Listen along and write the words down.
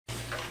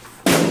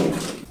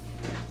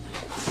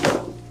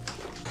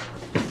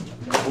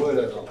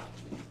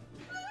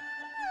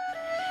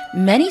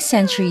Many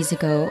centuries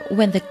ago,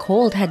 when the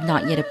cold had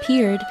not yet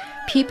appeared,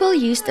 people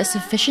used a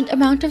sufficient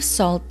amount of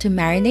salt to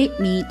marinate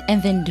meat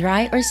and then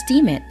dry or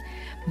steam it.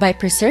 By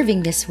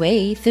preserving this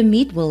way, the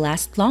meat will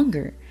last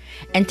longer.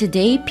 And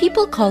today,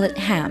 people call it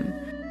ham.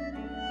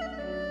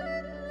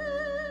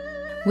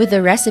 With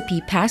a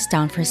recipe passed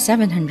down for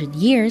 700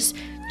 years,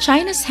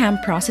 China's ham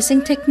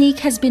processing technique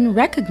has been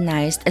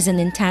recognized as an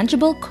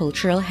intangible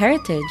cultural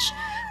heritage.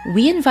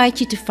 We invite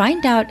you to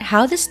find out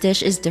how this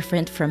dish is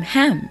different from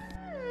ham.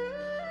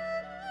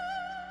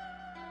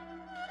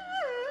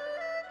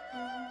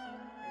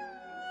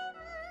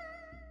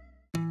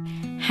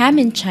 Ham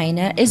in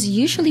China is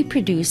usually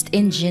produced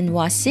in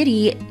Jinhua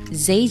City,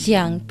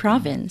 Zhejiang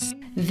Province.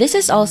 This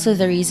is also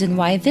the reason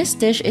why this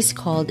dish is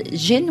called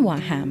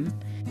Jinhua ham.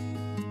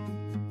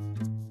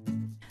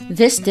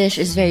 This dish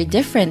is very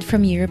different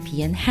from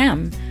European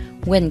ham.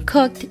 When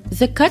cooked,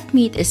 the cut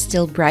meat is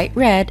still bright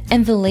red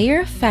and the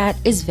layer of fat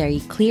is very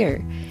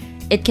clear.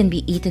 It can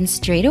be eaten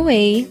straight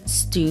away,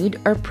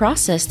 stewed, or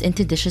processed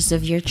into dishes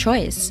of your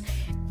choice.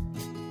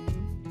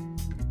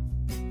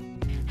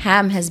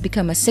 Ham has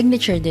become a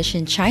signature dish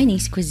in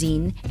Chinese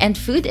cuisine, and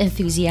food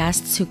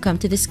enthusiasts who come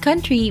to this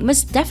country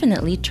must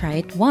definitely try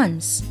it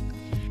once.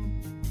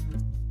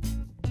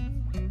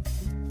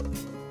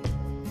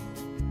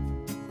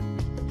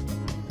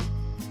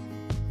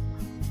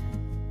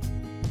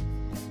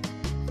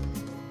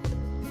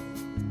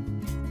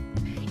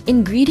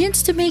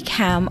 Ingredients to make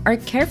ham are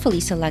carefully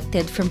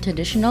selected from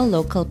traditional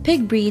local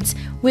pig breeds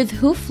with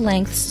hoof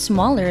lengths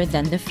smaller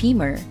than the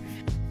femur.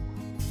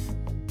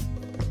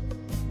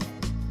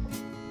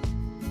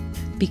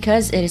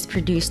 Because it is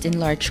produced in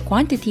large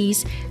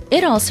quantities,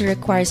 it also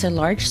requires a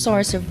large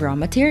source of raw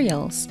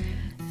materials.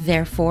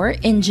 Therefore,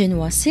 in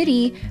Jinhua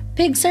City,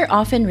 pigs are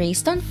often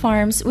raised on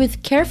farms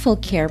with careful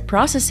care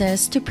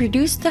processes to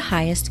produce the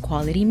highest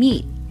quality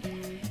meat.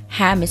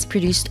 Ham is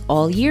produced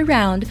all year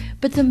round,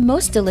 but the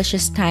most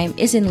delicious time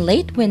is in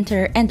late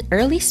winter and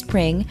early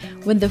spring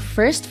when the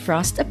first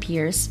frost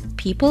appears.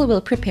 People will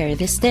prepare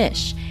this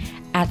dish.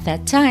 At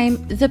that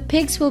time, the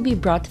pigs will be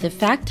brought to the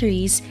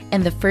factories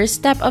and the first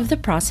step of the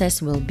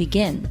process will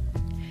begin.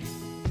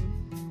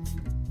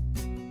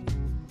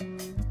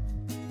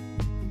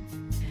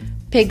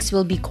 Pigs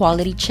will be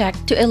quality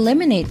checked to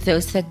eliminate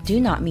those that do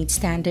not meet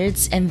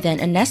standards and then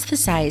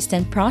anesthetized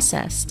and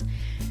processed.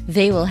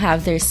 They will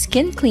have their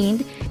skin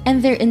cleaned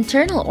and their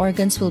internal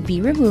organs will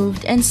be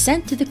removed and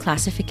sent to the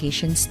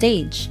classification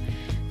stage.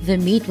 The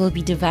meat will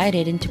be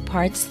divided into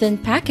parts, then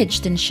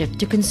packaged and shipped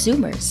to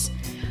consumers.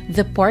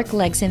 The pork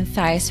legs and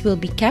thighs will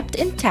be kept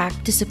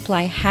intact to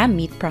supply ham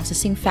meat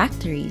processing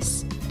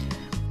factories.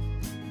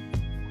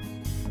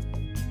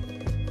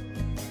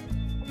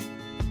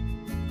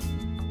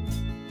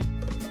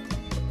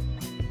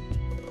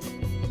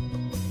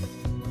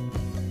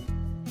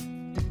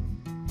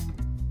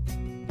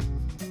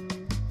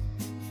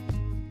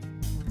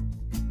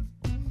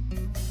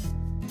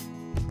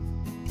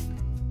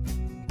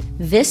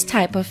 This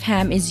type of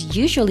ham is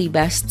usually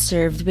best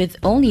served with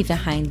only the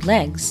hind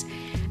legs.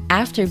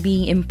 After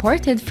being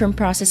imported from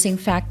processing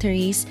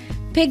factories,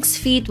 pigs'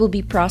 feet will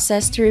be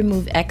processed to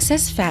remove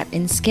excess fat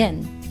and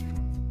skin.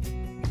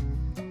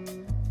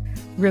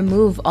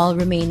 Remove all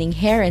remaining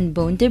hair and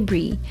bone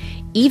debris.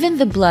 Even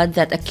the blood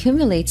that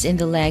accumulates in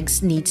the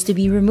legs needs to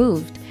be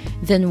removed.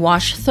 Then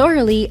wash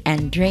thoroughly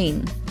and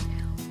drain.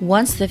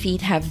 Once the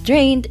feet have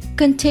drained,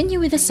 continue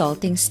with the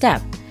salting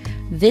step.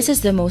 This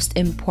is the most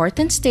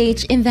important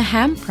stage in the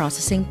ham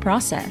processing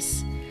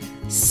process.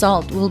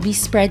 Salt will be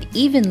spread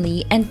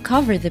evenly and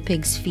cover the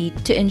pig's feet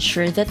to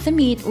ensure that the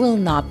meat will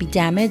not be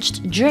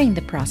damaged during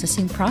the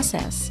processing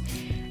process.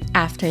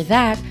 After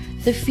that,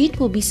 the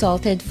feet will be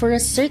salted for a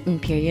certain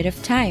period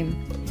of time.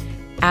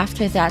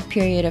 After that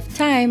period of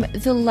time,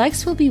 the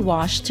legs will be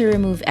washed to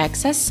remove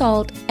excess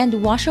salt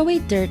and wash away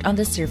dirt on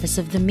the surface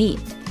of the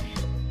meat.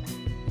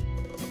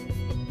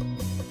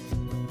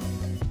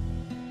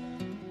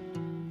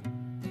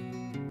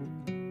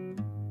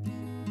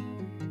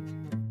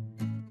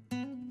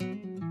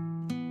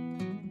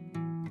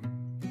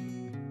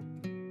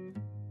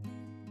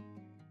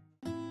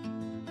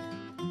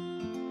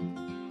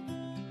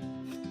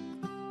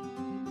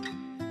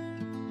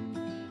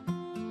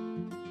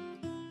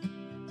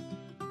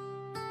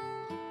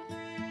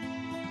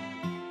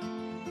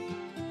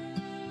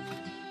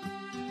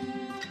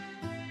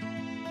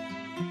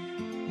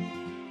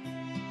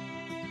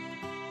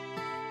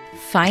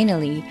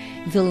 Finally,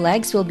 the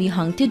legs will be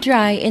hung to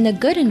dry in a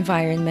good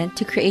environment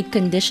to create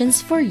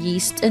conditions for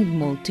yeast and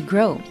mold to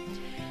grow.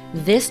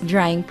 This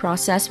drying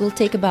process will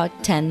take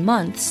about 10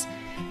 months.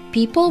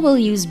 People will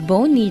use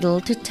bone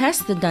needle to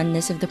test the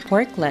doneness of the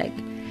pork leg.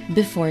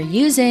 Before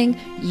using,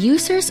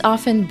 users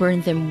often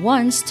burn them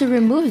once to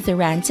remove the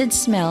rancid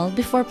smell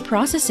before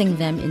processing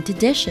them into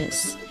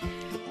dishes.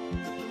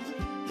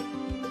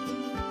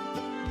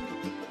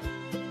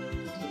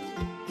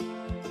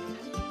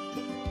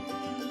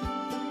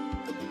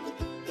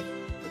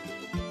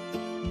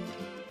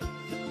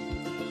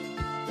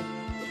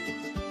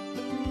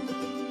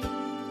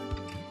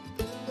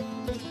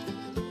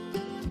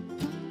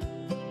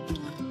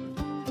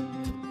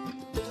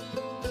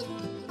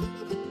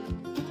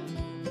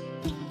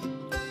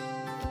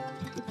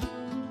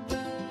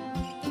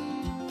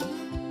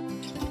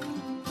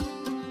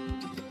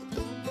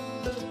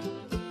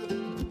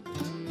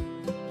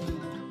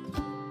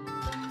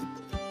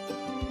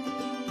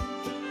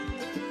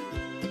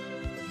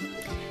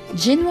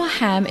 Jinhua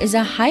ham is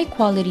a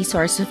high-quality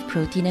source of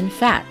protein and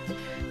fat.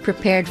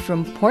 Prepared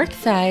from pork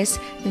thighs,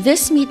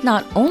 this meat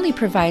not only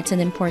provides an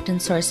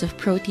important source of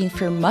protein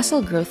for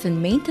muscle growth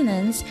and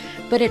maintenance,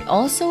 but it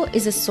also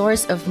is a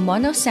source of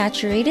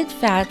monosaturated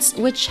fats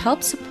which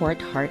help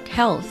support heart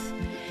health.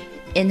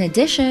 In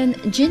addition,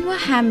 Jinhua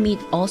ham meat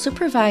also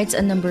provides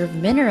a number of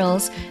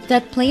minerals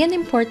that play an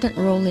important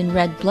role in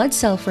red blood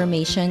cell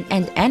formation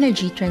and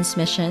energy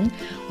transmission,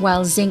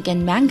 while zinc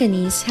and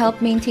manganese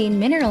help maintain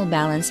mineral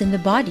balance in the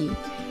body.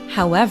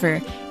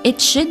 However,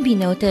 it should be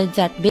noted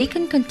that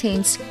bacon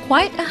contains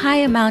quite a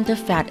high amount of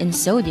fat and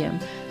sodium,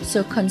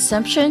 so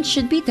consumption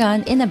should be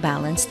done in a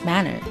balanced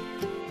manner.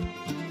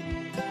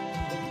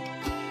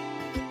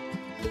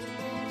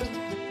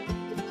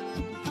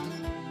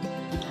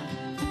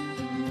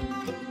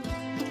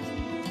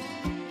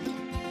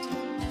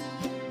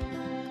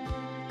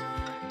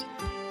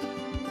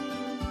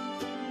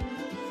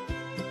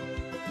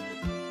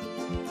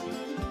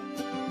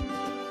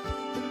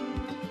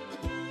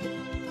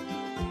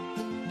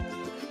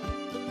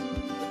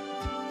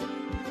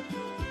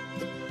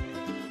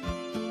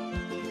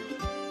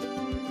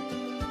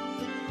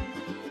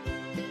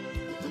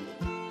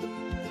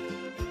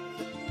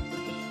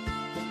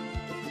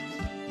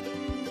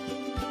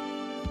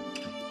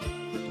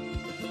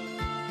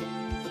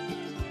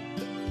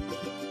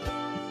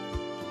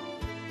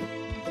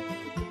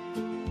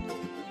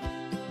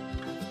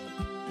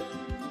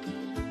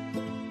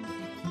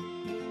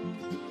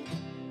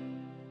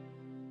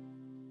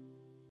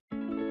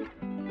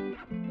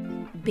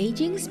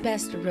 Beijing's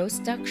best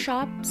roast duck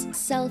shops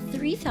sell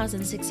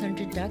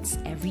 3,600 ducks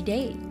every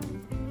day.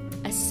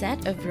 A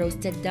set of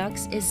roasted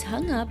ducks is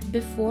hung up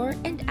before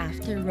and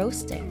after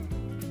roasting.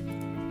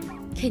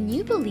 Can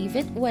you believe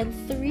it when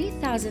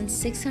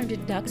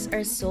 3,600 ducks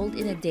are sold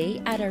in a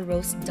day at a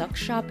roast duck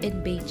shop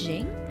in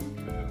Beijing?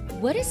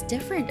 What is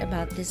different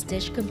about this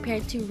dish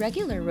compared to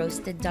regular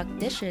roasted duck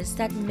dishes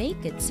that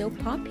make it so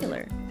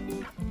popular?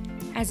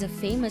 As a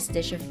famous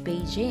dish of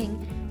Beijing,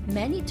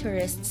 many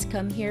tourists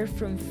come here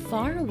from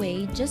far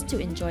away just to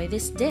enjoy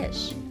this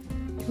dish.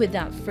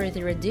 Without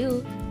further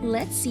ado,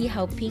 let's see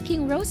how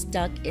Peking roast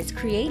duck is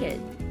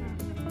created.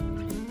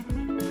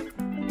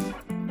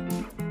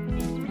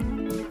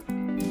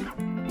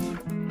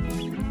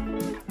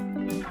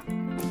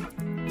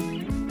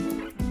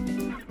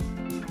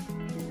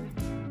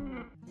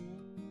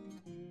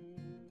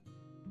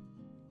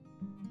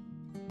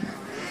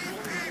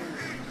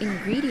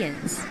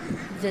 Ingredients.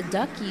 The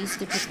duck used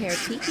to prepare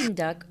Peking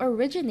duck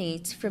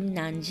originates from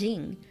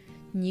Nanjing.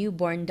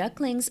 Newborn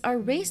ducklings are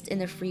raised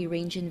in a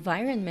free-range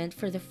environment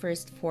for the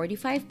first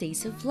 45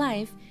 days of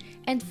life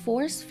and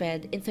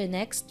force-fed in the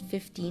next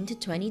 15 to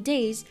 20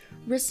 days,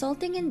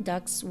 resulting in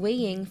ducks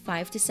weighing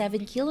 5 to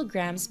 7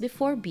 kilograms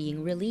before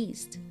being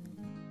released.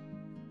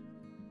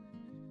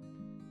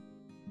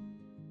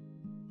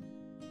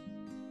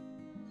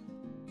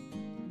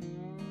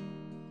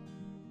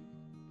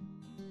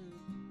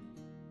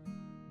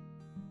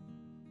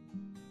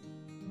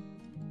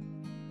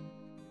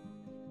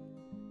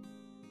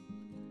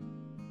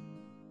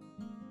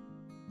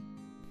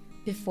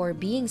 Before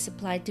being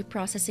supplied to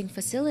processing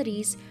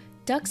facilities,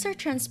 ducks are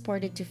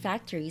transported to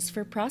factories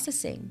for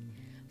processing.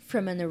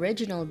 From an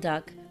original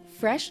duck,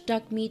 fresh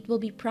duck meat will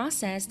be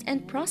processed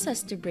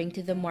to bring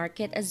to the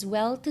market as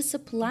well to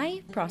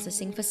supply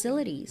processing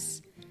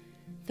facilities.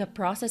 The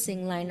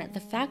processing line at the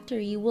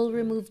factory will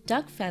remove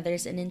duck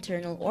feathers and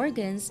internal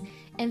organs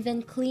and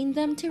then clean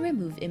them to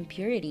remove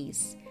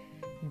impurities.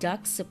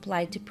 Ducks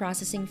supplied to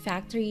processing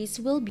factories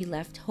will be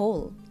left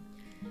whole.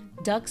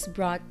 Ducks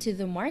brought to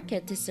the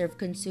market to serve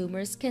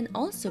consumers can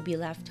also be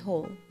left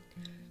whole.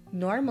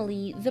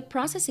 Normally, the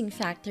processing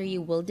factory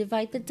will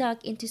divide the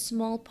duck into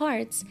small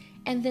parts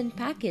and then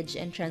package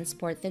and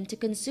transport them to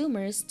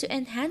consumers to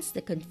enhance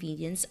the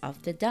convenience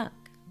of the duck.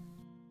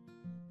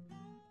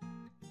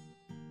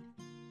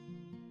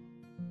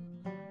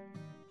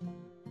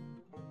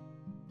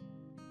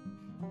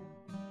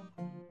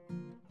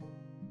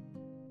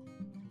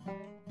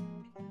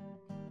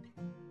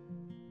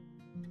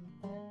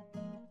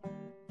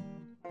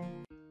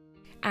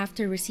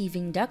 After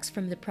receiving ducks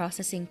from the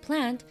processing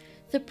plant,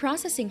 the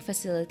processing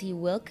facility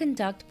will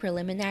conduct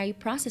preliminary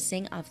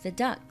processing of the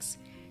ducks.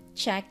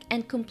 Check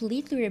and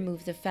completely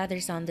remove the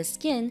feathers on the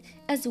skin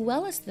as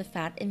well as the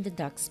fat in the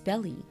duck's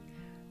belly.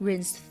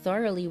 Rinse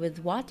thoroughly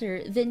with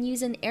water, then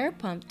use an air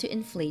pump to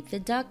inflate the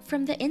duck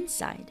from the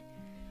inside.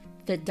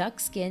 The duck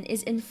skin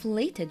is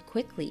inflated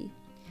quickly.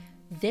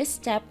 This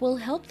step will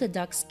help the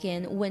duck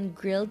skin when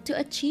grilled to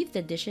achieve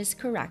the dish's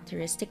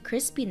characteristic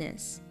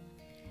crispiness.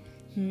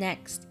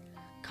 Next,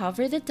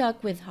 cover the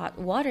duck with hot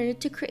water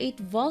to create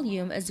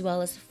volume as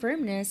well as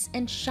firmness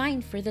and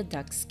shine for the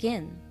duck's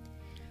skin.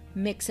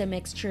 Mix a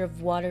mixture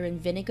of water and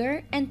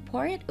vinegar and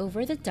pour it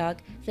over the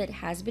duck that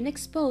has been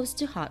exposed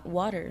to hot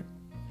water.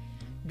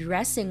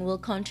 Dressing will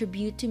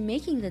contribute to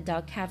making the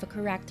duck have a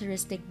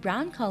characteristic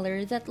brown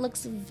color that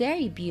looks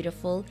very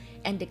beautiful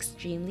and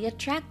extremely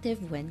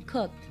attractive when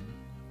cooked.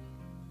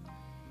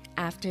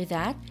 After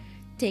that,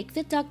 take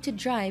the duck to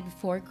dry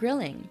before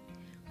grilling.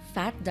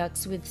 Fat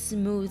ducks with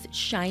smooth,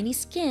 shiny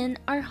skin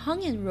are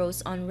hung in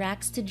rows on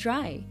racks to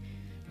dry.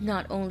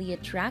 Not only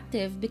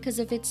attractive because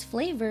of its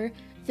flavor,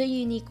 the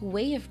unique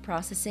way of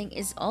processing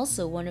is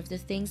also one of the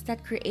things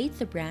that create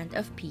the brand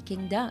of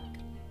Peking duck.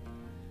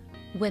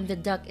 When the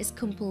duck is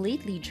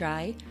completely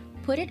dry,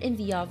 put it in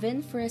the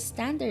oven for a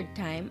standard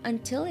time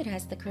until it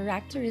has the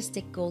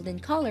characteristic golden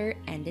color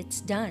and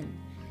it's done.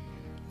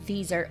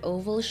 These are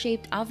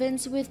oval-shaped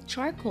ovens with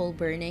charcoal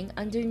burning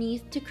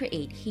underneath to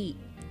create heat.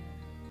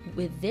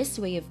 With this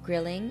way of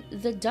grilling,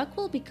 the duck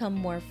will become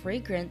more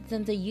fragrant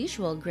than the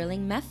usual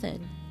grilling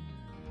method.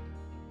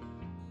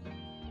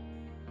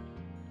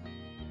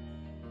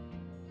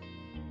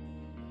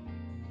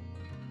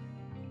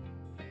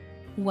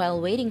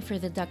 While waiting for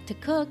the duck to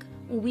cook,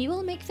 we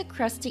will make the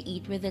crust to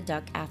eat with the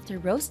duck after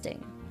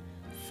roasting.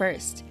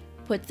 First,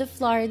 put the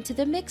flour into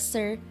the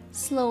mixer,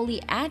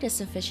 slowly add a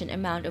sufficient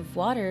amount of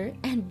water,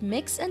 and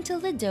mix until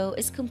the dough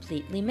is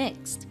completely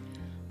mixed.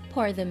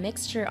 Pour the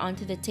mixture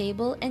onto the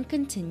table and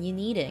continue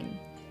kneading.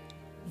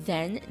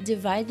 Then,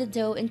 divide the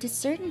dough into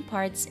certain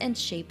parts and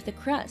shape the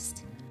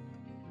crust.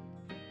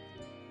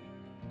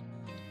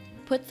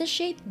 Put the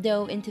shaped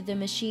dough into the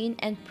machine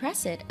and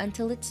press it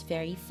until it's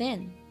very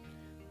thin.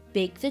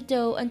 Bake the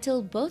dough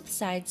until both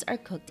sides are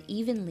cooked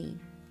evenly.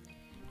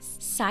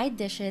 Side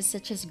dishes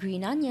such as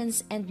green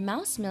onions and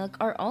mouse milk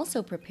are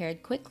also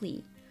prepared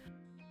quickly.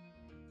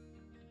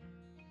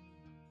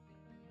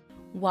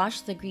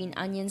 Wash the green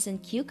onions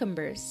and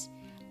cucumbers.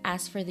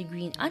 As for the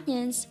green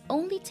onions,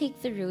 only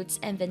take the roots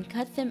and then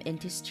cut them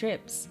into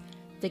strips.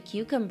 The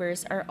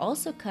cucumbers are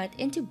also cut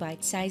into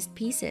bite-sized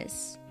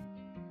pieces.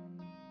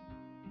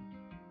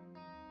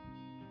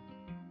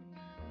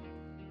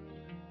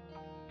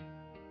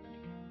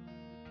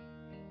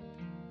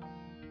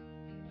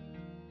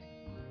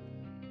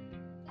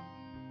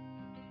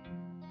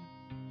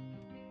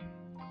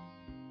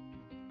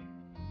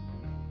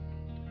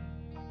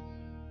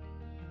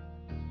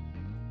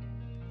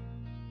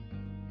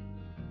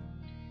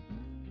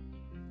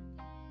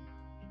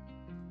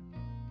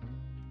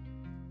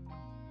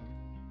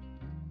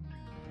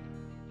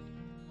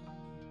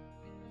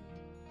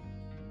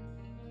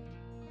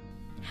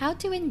 How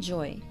to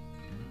enjoy.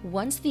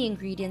 Once the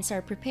ingredients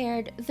are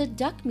prepared, the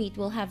duck meat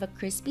will have a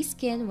crispy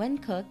skin when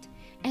cooked,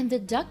 and the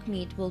duck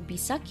meat will be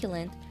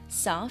succulent,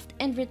 soft,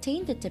 and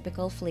retain the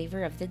typical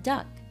flavor of the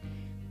duck.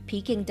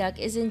 Peking duck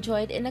is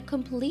enjoyed in a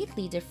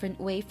completely different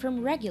way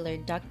from regular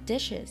duck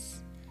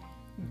dishes.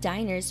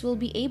 Diners will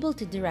be able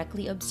to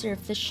directly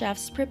observe the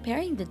chefs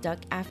preparing the duck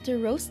after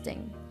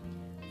roasting.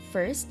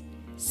 First,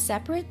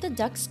 separate the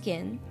duck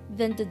skin,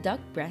 then the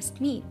duck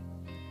breast meat.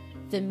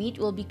 The meat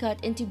will be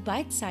cut into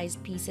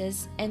bite-sized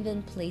pieces and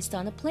then placed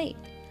on a plate.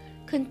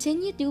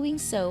 Continue doing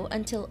so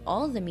until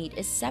all the meat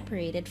is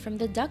separated from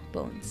the duck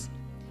bones.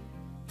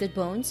 The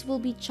bones will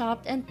be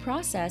chopped and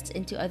processed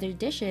into other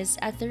dishes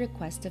at the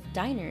request of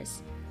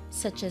diners,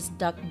 such as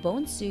duck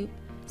bone soup,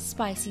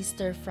 spicy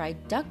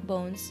stir-fried duck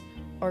bones,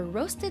 or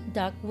roasted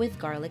duck with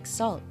garlic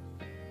salt.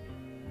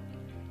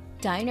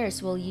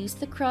 Diners will use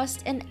the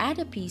crust and add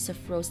a piece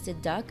of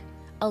roasted duck,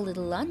 a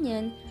little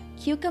onion,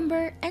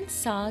 cucumber, and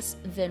sauce,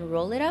 then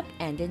roll it up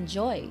and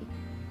enjoy.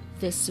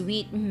 The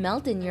sweet,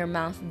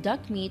 melt-in-your-mouth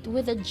duck meat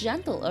with a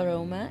gentle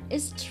aroma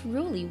is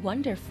truly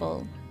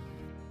wonderful.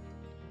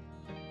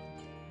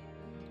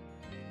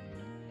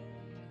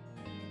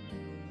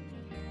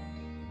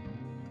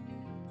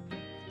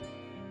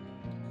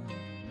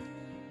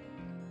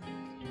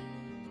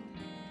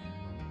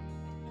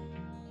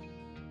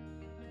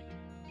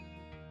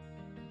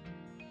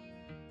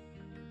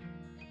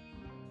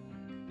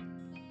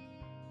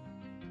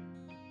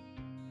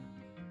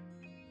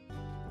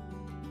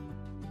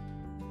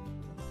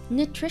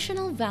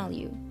 Nutritional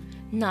value.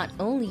 Not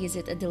only is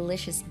it a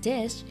delicious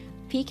dish,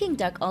 Peking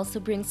duck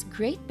also brings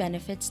great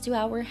benefits to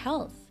our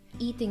health.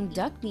 Eating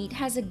duck meat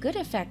has a good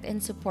effect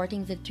in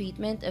supporting the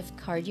treatment of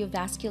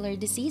cardiovascular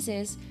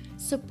diseases,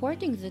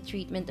 supporting the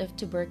treatment of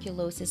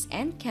tuberculosis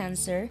and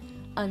cancer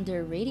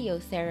under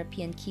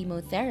radiotherapy and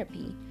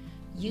chemotherapy,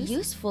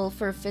 useful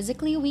for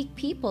physically weak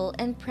people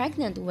and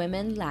pregnant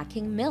women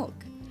lacking milk.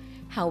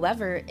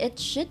 However, it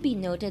should be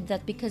noted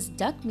that because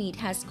duck meat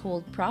has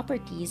cold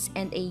properties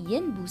and a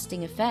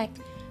yin-boosting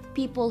effect,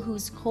 people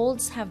whose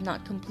colds have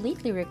not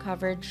completely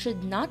recovered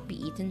should not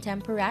be eaten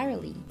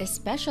temporarily.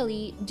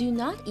 Especially, do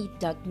not eat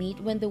duck meat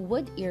when the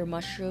wood ear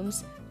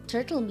mushrooms,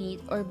 turtle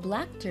meat, or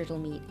black turtle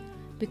meat,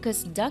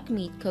 because duck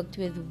meat cooked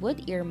with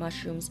wood ear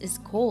mushrooms is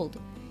cold.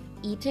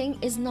 Eating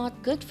is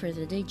not good for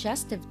the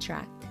digestive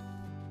tract.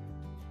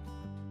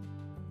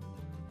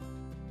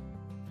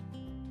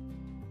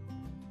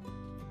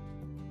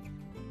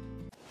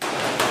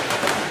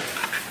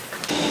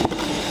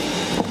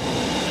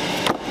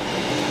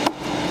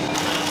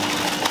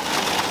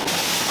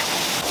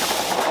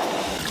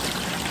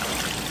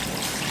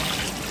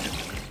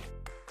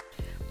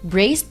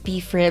 Braised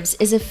beef ribs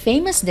is a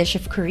famous dish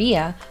of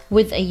Korea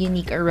with a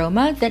unique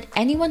aroma that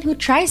anyone who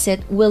tries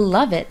it will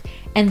love it,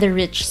 and the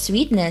rich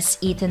sweetness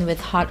eaten with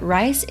hot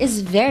rice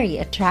is very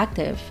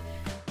attractive.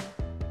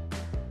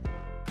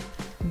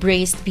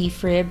 Braised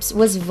beef ribs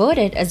was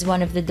voted as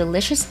one of the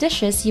delicious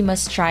dishes you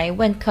must try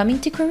when coming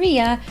to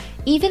Korea,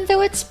 even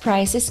though its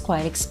price is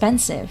quite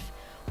expensive.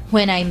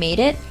 When I made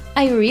it,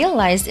 I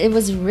realized it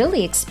was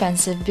really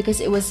expensive because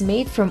it was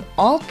made from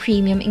all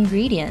premium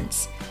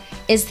ingredients.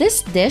 Is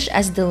this dish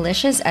as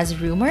delicious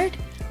as rumored?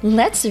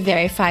 Let's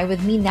verify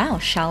with me now,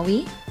 shall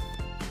we?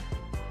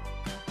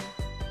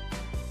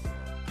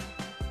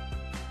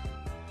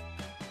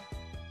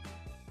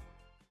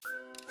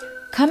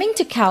 Coming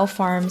to cow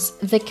farms,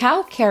 the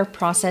cow care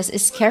process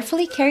is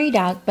carefully carried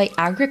out by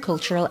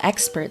agricultural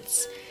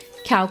experts.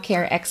 Cow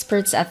care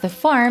experts at the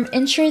farm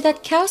ensure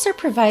that cows are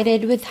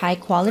provided with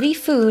high-quality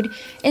food,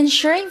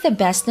 ensuring the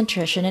best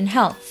nutrition and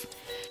health.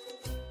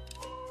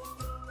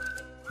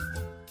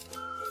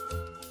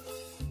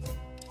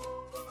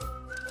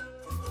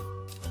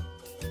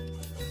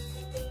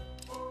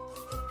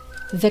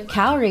 The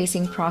cow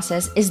raising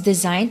process is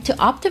designed to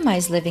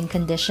optimize living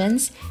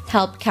conditions,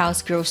 help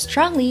cows grow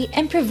strongly,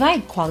 and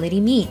provide quality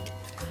meat.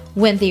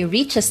 When they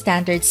reach a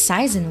standard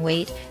size and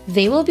weight,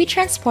 they will be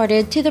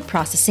transported to the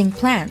processing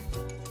plant.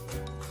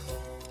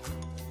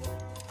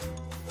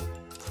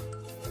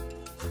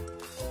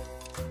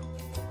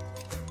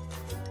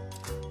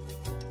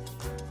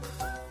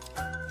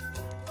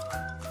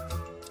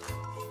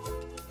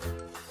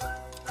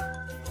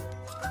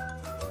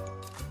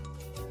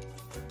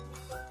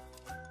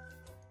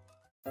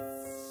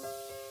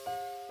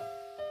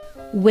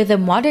 With the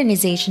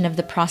modernization of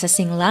the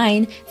processing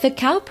line, the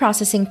cow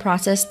processing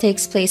process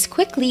takes place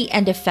quickly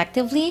and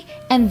effectively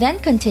and then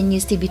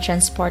continues to be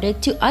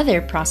transported to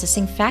other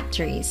processing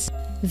factories.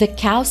 The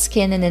cow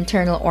skin and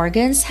internal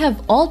organs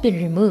have all been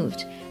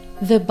removed.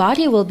 The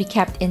body will be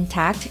kept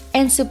intact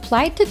and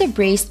supplied to the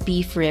braised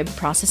beef rib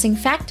processing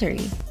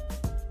factory.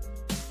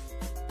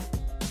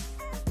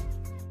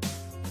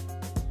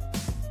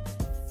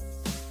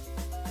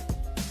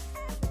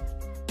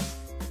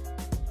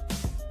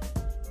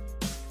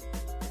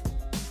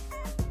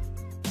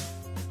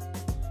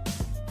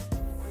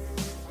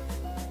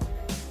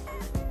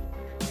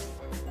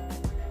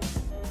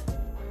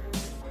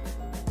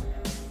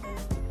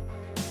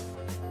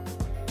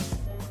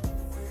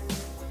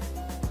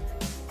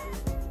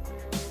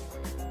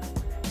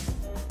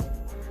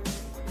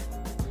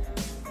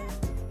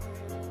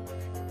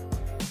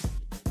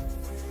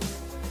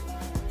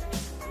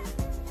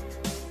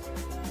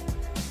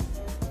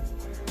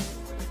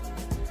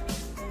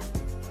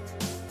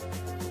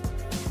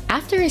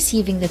 After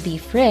receiving the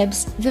beef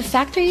ribs, the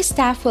factory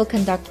staff will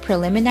conduct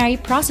preliminary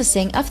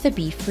processing of the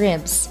beef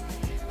ribs.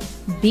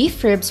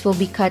 Beef ribs will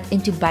be cut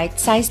into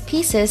bite-sized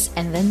pieces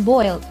and then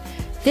boiled.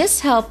 This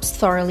helps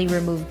thoroughly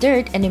remove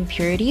dirt and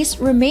impurities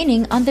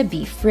remaining on the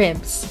beef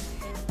ribs.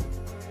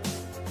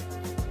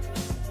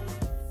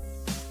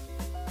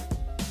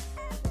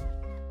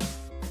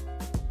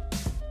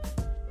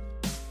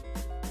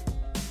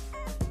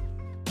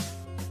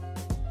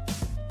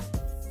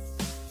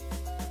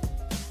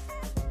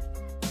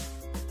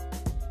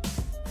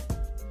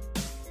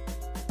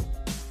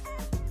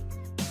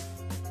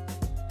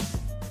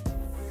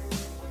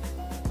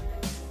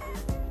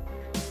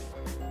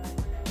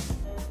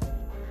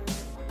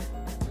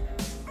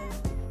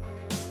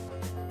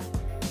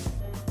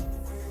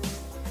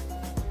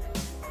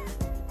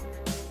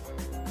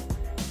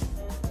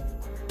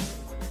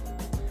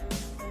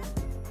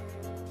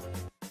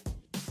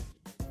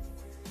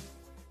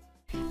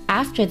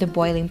 After the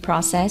boiling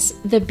process,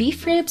 the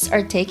beef ribs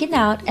are taken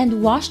out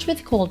and washed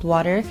with cold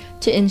water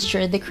to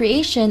ensure the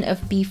creation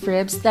of beef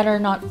ribs that are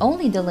not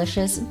only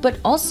delicious but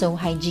also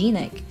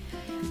hygienic.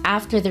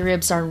 After the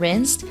ribs are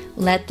rinsed,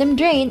 let them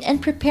drain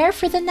and prepare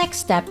for the next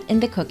step in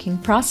the cooking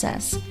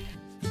process.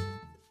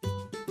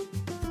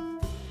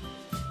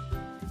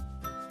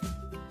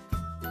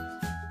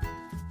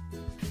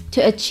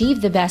 To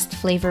achieve the best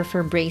flavor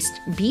for braised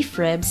beef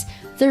ribs,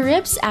 the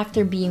ribs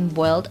after being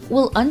boiled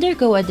will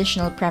undergo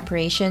additional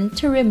preparation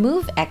to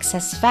remove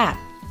excess fat.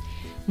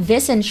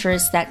 This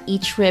ensures that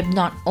each rib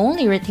not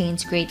only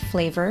retains great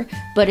flavor,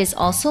 but is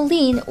also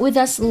lean with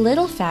as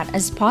little fat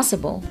as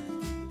possible.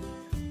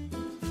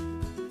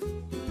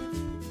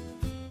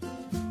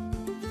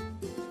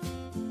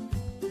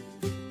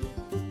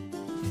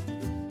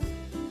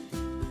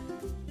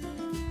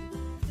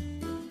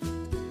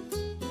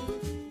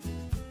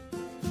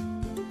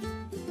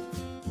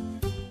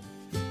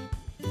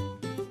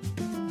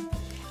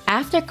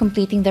 After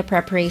completing the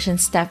preparation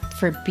step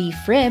for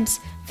beef ribs,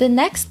 the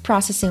next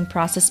processing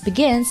process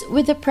begins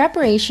with the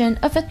preparation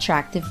of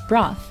attractive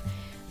broth.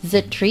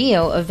 The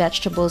trio of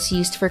vegetables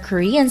used for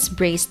Koreans'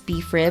 braised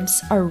beef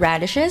ribs are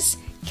radishes,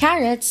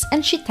 carrots,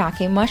 and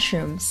shiitake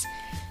mushrooms.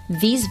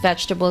 These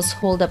vegetables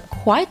hold up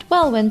quite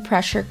well when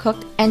pressure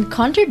cooked and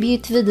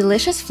contribute to the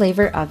delicious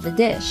flavor of the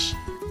dish.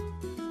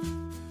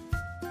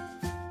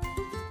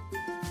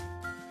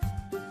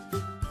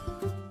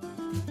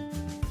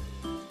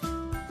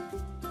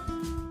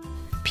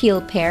 Peel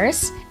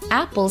pears,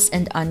 apples,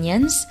 and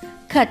onions,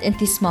 cut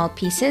into small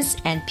pieces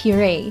and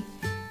puree.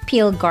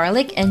 Peel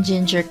garlic and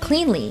ginger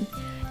cleanly.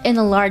 In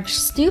a large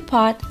stew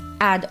pot,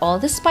 Add all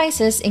the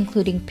spices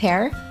including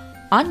pear,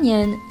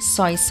 onion,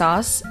 soy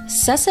sauce,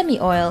 sesame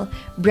oil,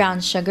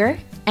 brown sugar,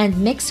 and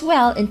mix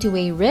well into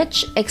a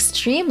rich,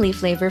 extremely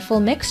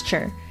flavorful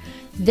mixture.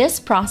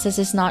 This process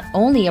is not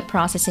only a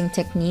processing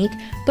technique,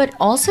 but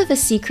also the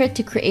secret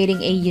to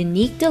creating a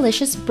unique,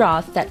 delicious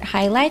broth that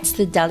highlights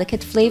the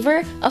delicate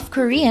flavor of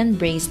Korean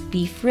braised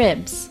beef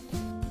ribs.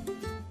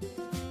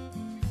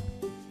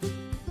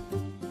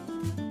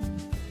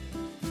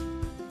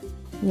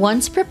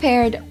 Once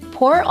prepared,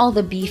 pour all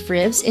the beef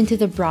ribs into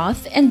the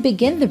broth and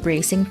begin the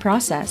braising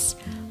process.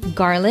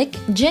 Garlic,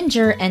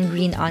 ginger, and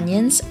green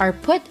onions are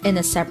put in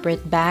a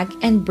separate bag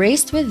and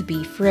braised with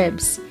beef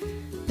ribs.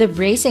 The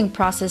braising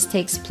process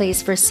takes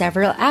place for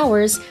several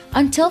hours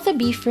until the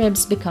beef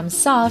ribs become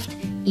soft,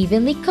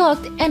 evenly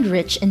cooked, and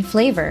rich in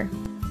flavor.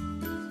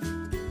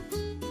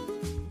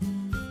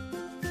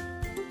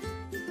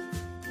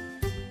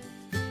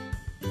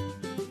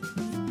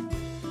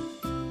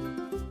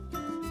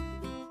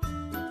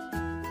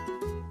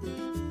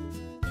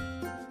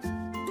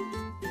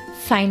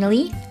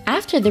 Finally,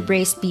 after the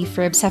braised beef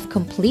ribs have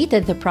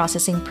completed the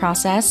processing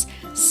process,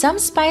 some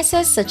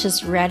spices such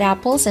as red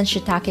apples and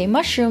shiitake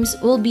mushrooms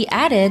will be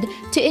added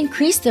to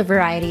increase the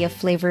variety of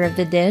flavor of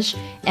the dish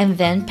and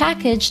then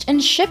packaged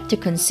and shipped to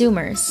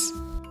consumers.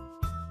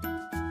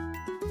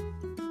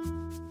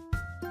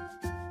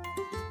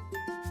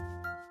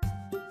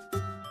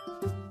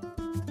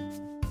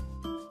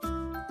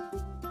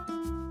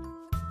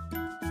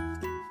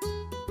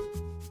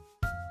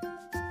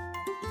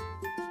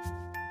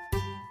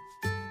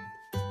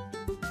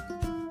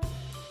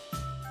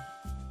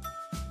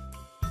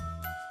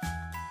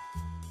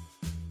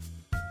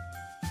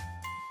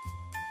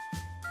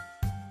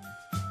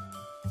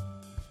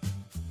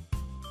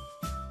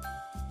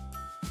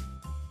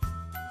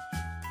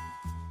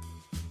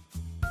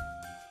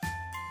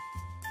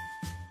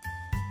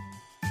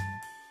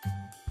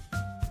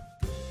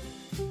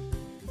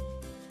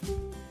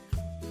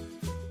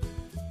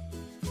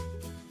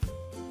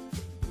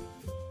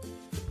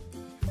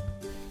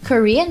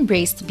 Korean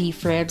braised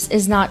beef ribs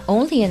is not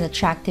only an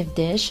attractive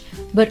dish,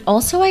 but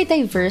also a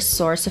diverse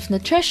source of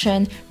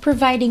nutrition,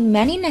 providing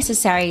many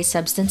necessary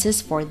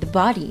substances for the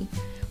body.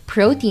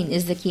 Protein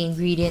is the key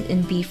ingredient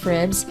in beef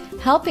ribs,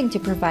 helping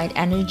to provide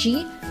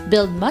energy,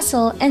 build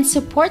muscle, and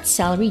support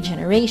cell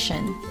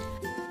regeneration.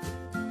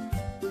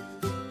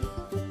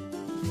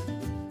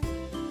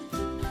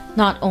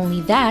 Not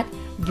only that,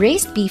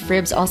 braised beef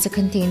ribs also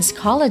contains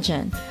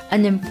collagen,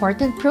 an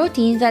important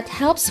protein that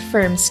helps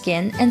firm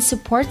skin and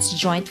supports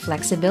joint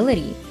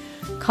flexibility.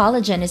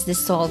 Collagen is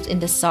dissolved in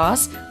the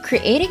sauce,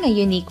 creating a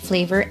unique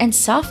flavor and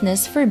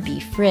softness for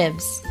beef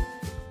ribs.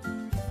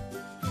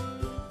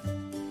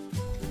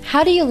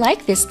 How do you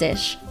like this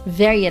dish?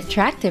 Very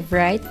attractive,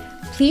 right?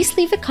 Please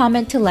leave a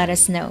comment to let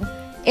us know.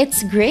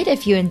 It's great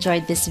if you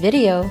enjoyed this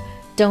video.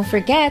 Don't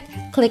forget,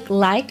 click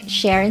like,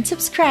 share, and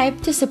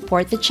subscribe to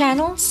support the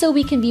channel so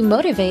we can be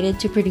motivated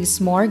to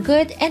produce more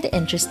good and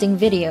interesting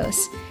videos.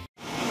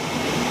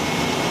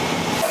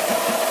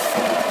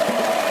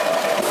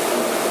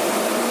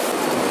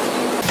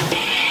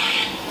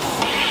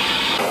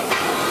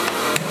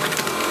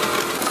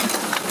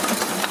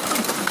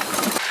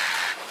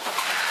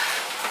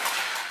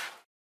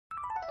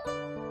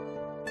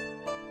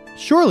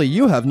 Surely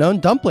you have known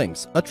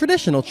dumplings, a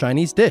traditional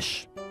Chinese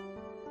dish.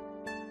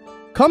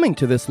 Coming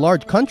to this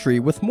large country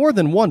with more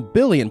than 1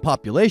 billion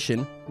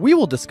population, we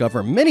will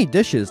discover many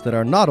dishes that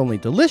are not only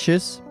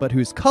delicious, but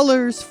whose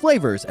colors,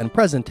 flavors, and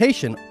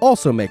presentation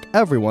also make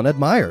everyone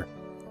admire.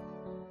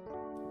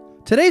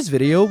 Today's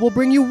video will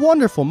bring you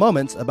wonderful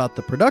moments about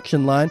the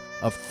production line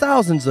of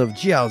thousands of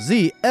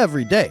jiaozi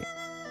every day.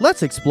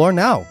 Let's explore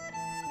now.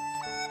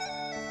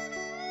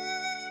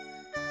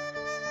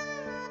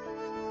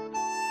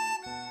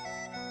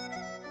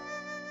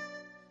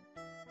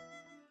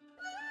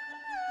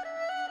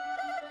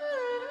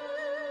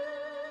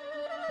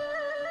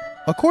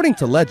 According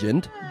to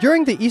legend,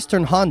 during the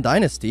Eastern Han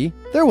Dynasty,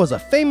 there was a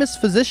famous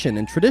physician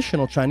in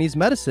traditional Chinese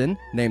medicine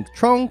named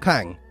Trong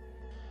Kang.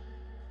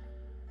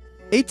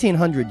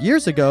 1800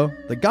 years ago,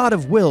 the god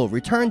of will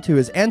returned to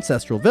his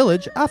ancestral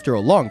village after a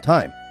long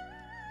time.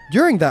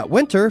 During that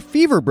winter,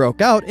 fever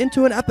broke out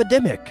into an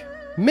epidemic.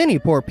 Many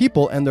poor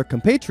people and their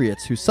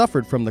compatriots who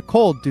suffered from the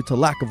cold due to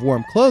lack of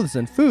warm clothes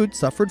and food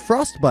suffered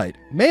frostbite,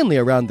 mainly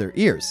around their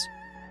ears.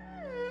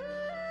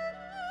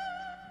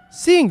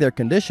 Seeing their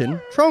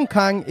condition, Trong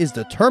Kang is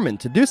determined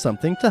to do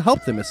something to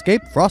help them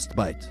escape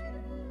frostbite.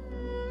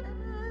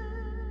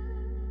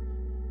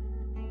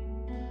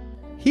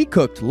 He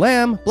cooked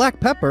lamb, black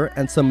pepper,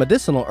 and some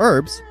medicinal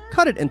herbs,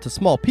 cut it into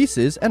small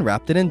pieces and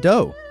wrapped it in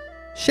dough.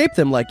 Shape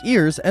them like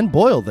ears and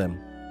boil them.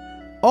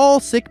 All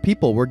sick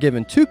people were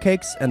given 2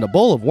 cakes and a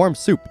bowl of warm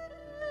soup.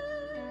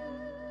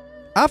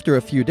 After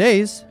a few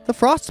days, the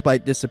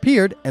frostbite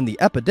disappeared and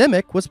the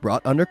epidemic was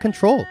brought under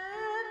control.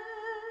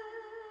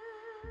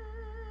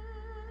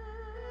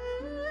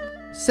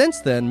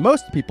 Since then,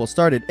 most people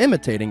started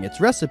imitating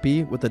its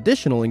recipe with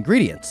additional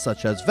ingredients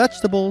such as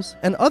vegetables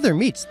and other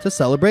meats to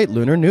celebrate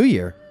Lunar New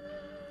Year.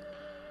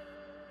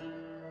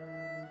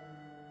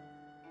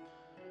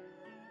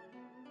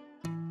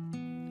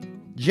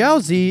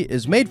 Jiaozi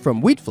is made from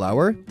wheat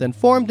flour, then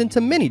formed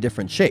into many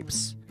different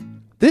shapes.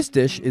 This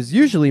dish is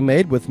usually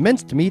made with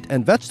minced meat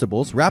and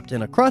vegetables wrapped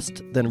in a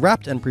crust, then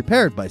wrapped and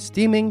prepared by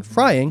steaming,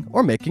 frying,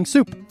 or making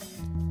soup.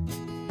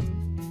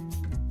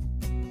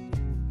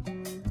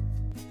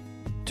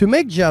 To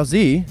make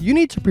jiaozi, you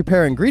need to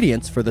prepare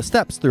ingredients for the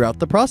steps throughout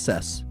the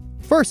process.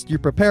 First, you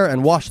prepare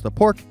and wash the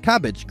pork,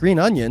 cabbage, green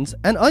onions,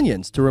 and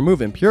onions to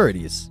remove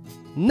impurities.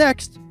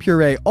 Next,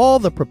 puree all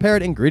the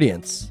prepared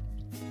ingredients.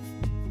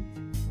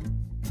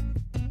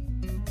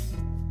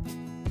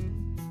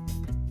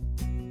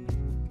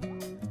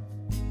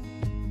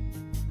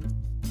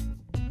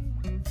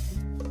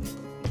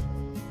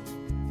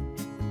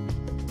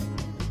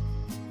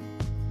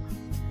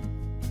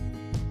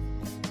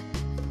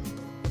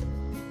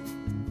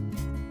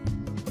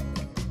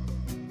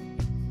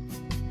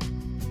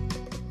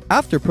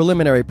 After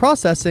preliminary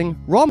processing,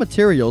 raw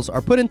materials are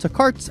put into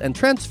carts and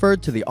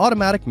transferred to the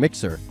automatic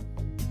mixer.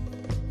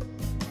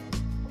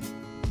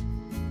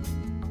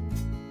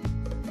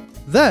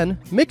 Then,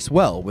 mix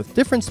well with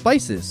different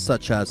spices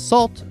such as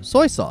salt,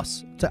 soy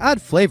sauce, to add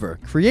flavor,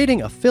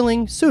 creating a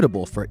filling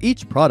suitable for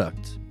each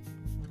product.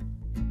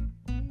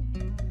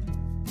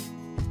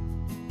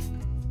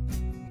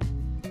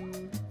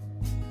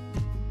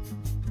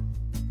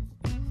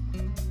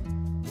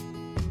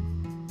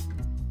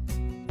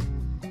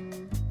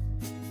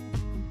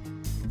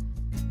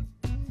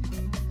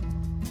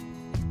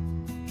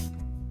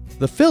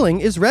 The filling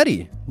is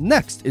ready.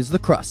 Next is the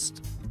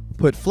crust.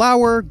 Put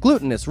flour,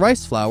 glutinous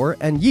rice flour,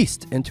 and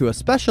yeast into a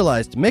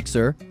specialized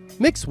mixer,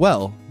 mix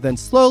well, then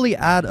slowly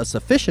add a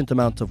sufficient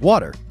amount of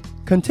water.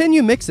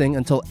 Continue mixing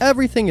until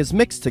everything is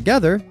mixed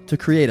together to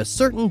create a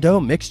certain dough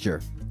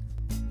mixture.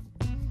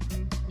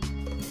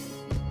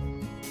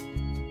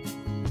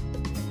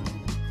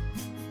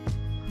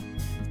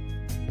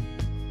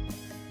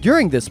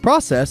 During this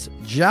process,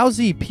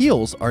 jiaozi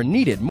peels are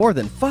kneaded more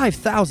than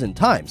 5,000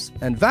 times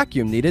and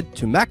vacuum kneaded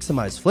to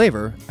maximize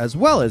flavor as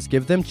well as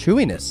give them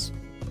chewiness.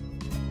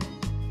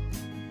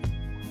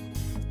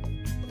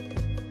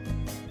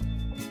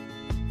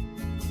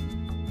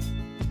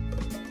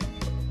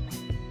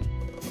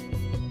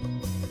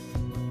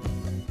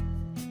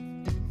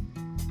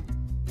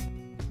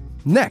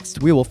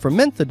 Next, we will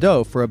ferment the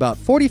dough for about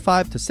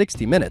 45 to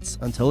 60 minutes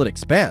until it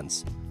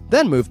expands,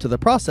 then move to the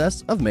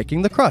process of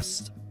making the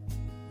crust.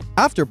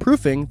 After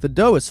proofing, the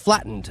dough is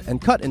flattened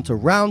and cut into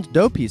round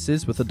dough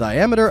pieces with a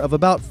diameter of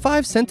about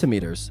 5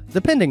 centimeters,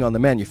 depending on the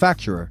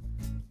manufacturer.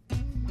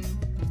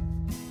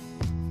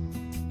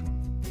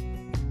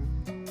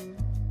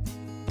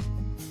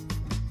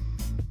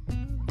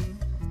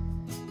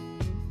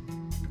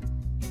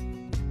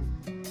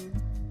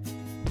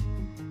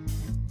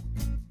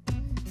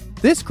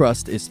 This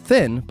crust is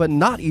thin but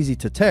not easy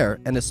to tear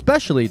and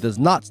especially does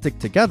not stick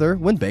together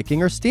when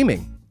baking or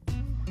steaming.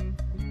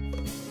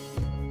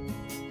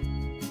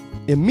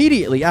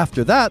 Immediately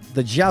after that,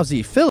 the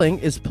jiaozi filling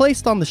is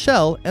placed on the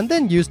shell and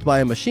then used by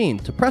a machine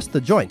to press the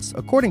joints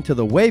according to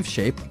the wave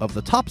shape of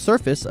the top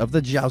surface of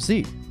the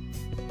jiaozi.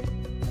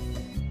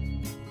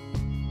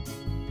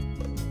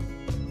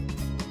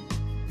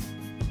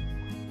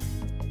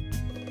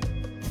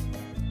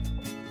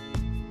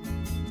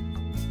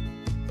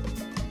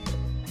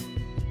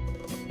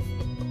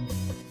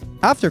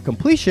 After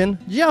completion,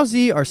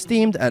 jiaozi are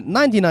steamed at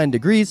 99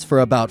 degrees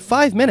for about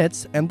 5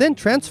 minutes and then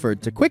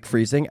transferred to quick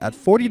freezing at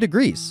 40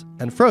 degrees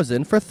and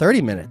frozen for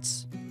 30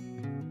 minutes.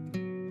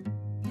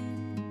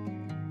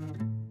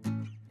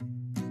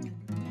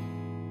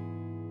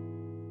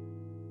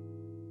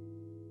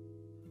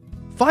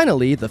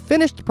 Finally, the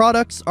finished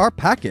products are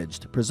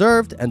packaged,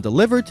 preserved, and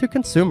delivered to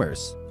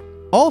consumers.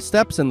 All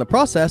steps in the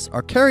process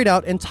are carried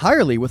out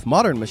entirely with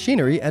modern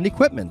machinery and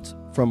equipment,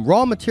 from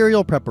raw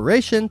material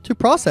preparation to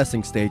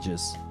processing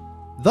stages.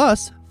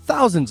 Thus,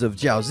 thousands of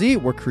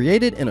jiaozi were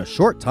created in a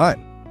short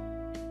time.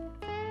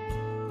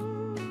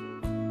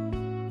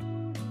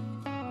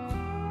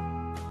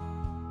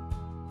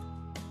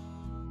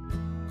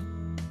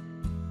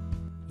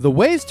 The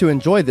ways to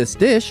enjoy this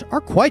dish are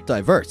quite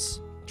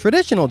diverse.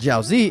 Traditional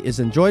jiaozi is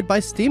enjoyed by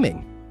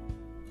steaming.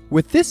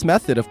 With this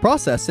method of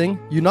processing,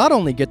 you not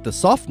only get the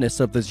softness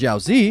of the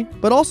jiaozi,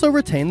 but also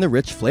retain the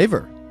rich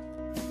flavor.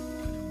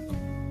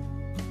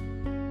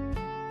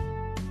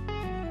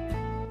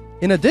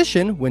 In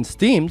addition, when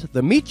steamed,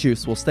 the meat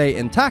juice will stay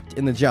intact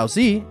in the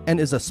jiaozi and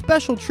is a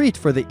special treat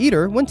for the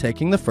eater when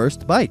taking the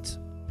first bite.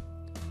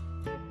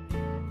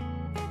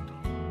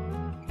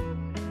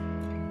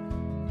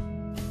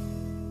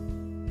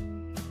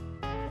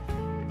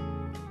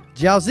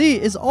 Jiaozi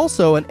is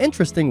also an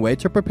interesting way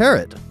to prepare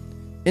it.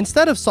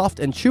 Instead of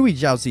soft and chewy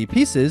jiaozi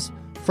pieces,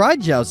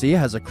 fried jiaozi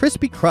has a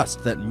crispy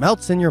crust that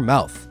melts in your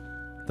mouth.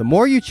 The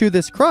more you chew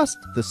this crust,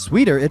 the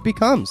sweeter it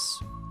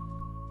becomes.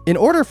 In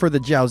order for the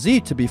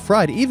jiaozi to be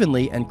fried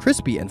evenly and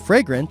crispy and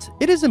fragrant,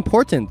 it is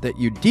important that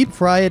you deep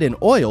fry it in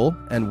oil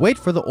and wait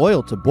for the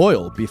oil to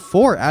boil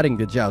before adding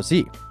the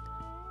jiaozi.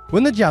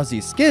 When the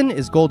jiaozi skin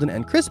is golden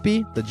and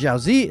crispy, the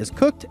jiaozi is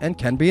cooked and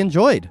can be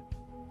enjoyed.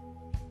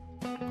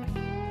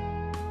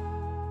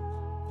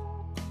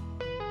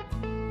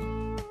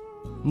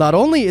 Not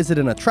only is it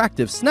an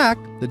attractive snack,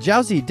 the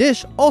jiaozi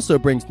dish also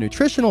brings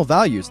nutritional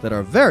values that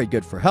are very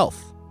good for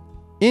health.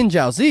 In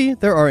jiaozi,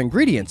 there are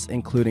ingredients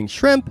including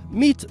shrimp,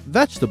 meat,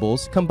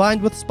 vegetables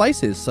combined with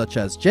spices such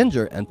as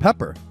ginger and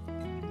pepper.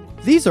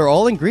 These are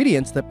all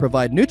ingredients that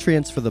provide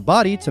nutrients for the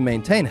body to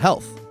maintain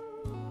health.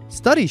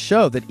 Studies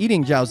show that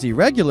eating jiaozi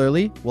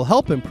regularly will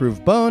help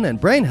improve bone and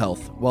brain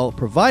health while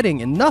providing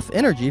enough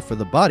energy for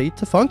the body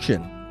to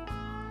function.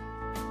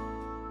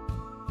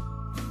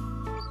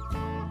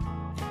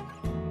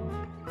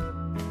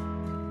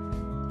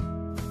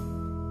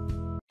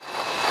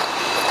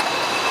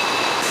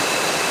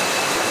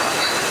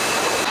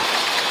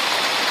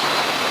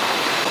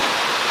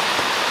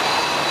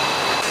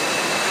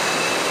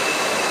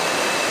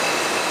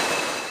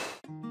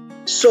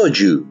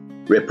 Soju,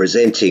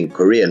 representing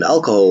Korean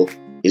alcohol,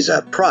 is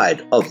a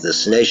pride of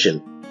this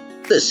nation.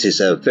 This is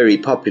a very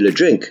popular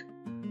drink.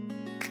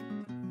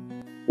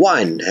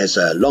 Wine has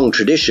a long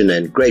tradition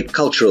and great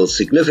cultural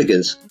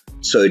significance,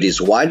 so it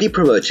is widely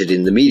promoted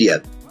in the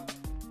media.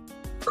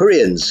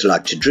 Koreans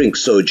like to drink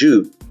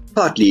soju,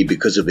 partly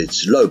because of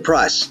its low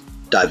price,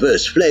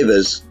 diverse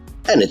flavors,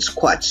 and it's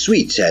quite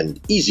sweet and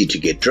easy to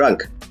get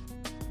drunk.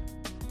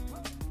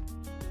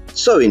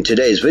 So in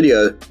today's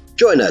video,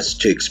 join us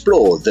to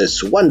explore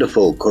this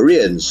wonderful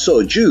Korean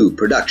soju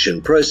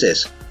production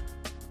process.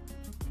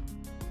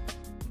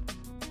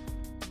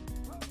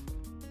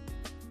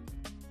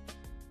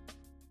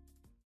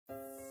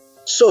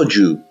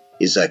 Soju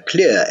is a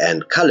clear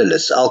and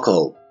colorless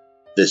alcohol.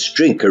 This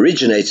drink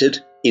originated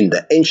in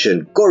the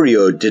ancient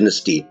Goryeo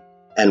dynasty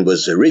and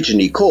was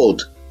originally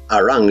called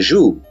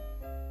arangju.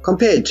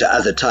 Compared to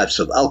other types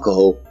of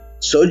alcohol,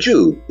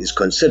 soju is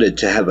considered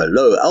to have a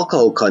low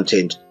alcohol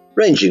content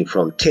ranging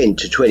from 10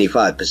 to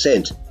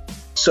 25%,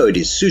 so it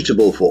is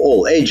suitable for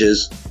all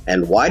ages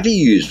and widely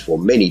used for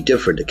many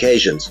different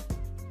occasions.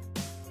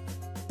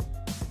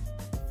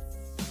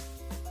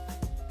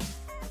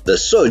 The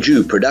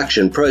soju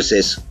production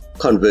process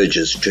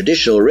converges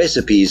traditional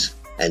recipes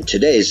and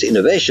today's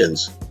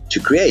innovations to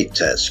create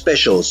a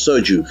special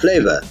soju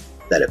flavor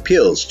that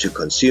appeals to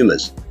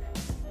consumers.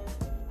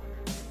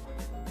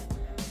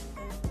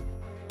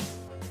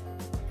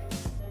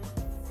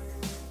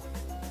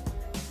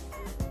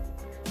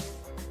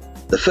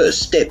 The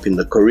first step in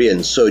the Korean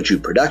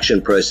soju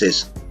production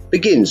process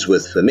begins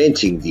with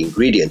fermenting the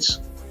ingredients.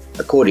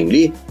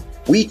 Accordingly,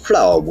 wheat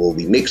flour will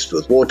be mixed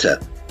with water.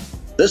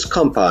 This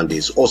compound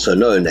is also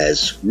known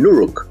as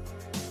nuruk.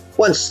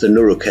 Once the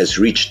nuruk has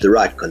reached the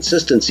right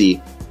consistency,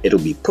 it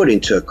will be put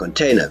into a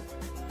container.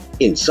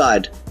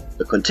 Inside,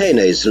 the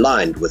container is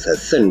lined with a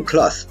thin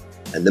cloth,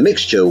 and the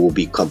mixture will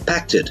be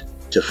compacted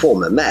to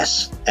form a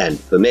mass and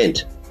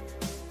ferment.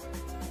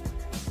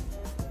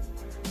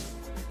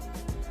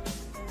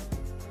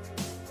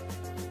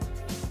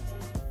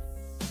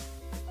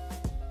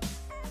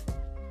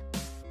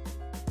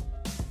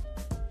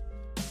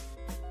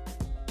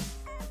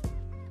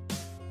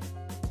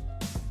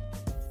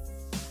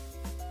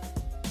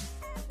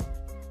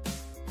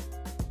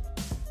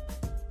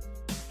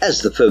 As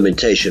the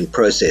fermentation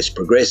process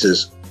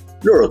progresses,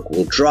 nuruk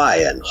will dry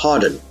and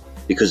harden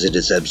because it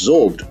has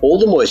absorbed all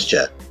the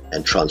moisture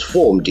and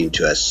transformed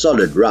into a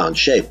solid round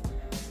shape.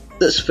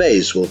 This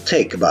phase will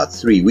take about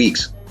 3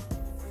 weeks.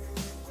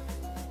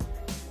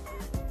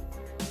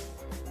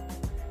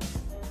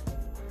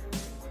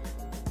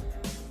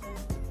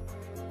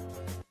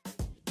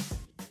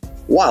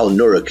 While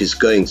nuruk is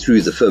going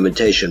through the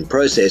fermentation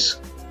process,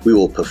 we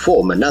will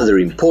perform another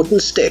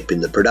important step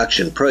in the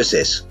production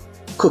process: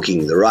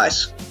 cooking the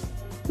rice.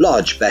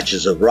 Large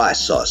batches of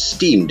rice are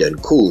steamed and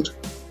cooled.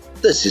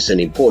 This is an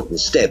important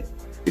step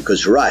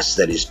because rice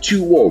that is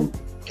too warm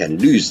can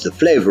lose the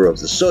flavor of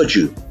the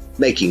soju,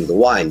 making the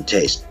wine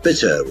taste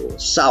bitter or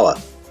sour.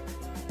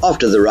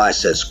 After the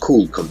rice has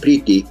cooled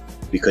completely,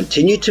 we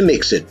continue to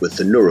mix it with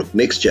the nuruk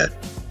mixture,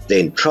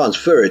 then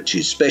transfer it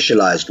to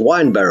specialized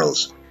wine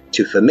barrels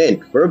to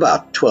ferment for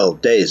about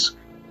 12 days.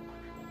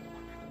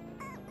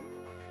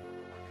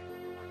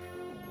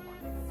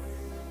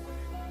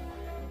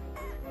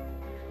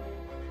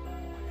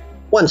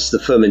 Once the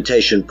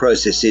fermentation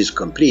process is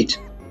complete,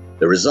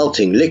 the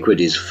resulting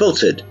liquid is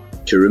filtered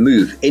to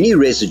remove any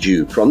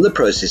residue from the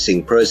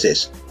processing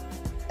process.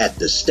 At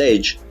this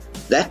stage,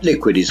 that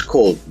liquid is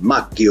called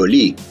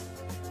makgeolli.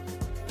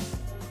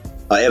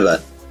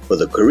 However, for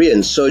the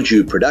Korean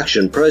soju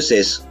production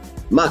process,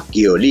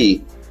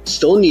 makgeolli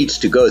still needs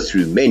to go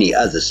through many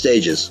other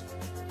stages.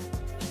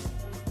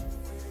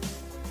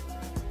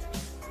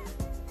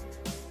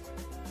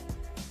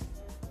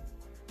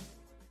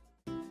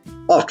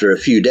 After a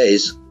few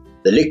days,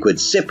 the liquid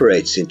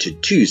separates into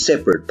 2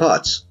 separate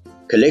parts,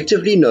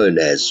 collectively known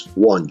as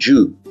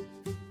wonju.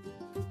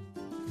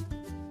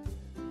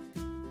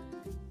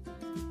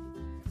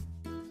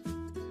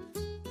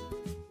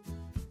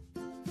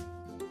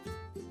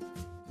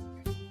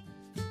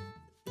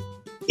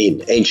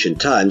 In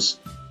ancient times,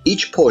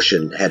 each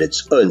portion had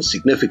its own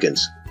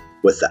significance,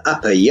 with the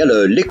upper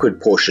yellow liquid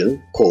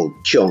portion, called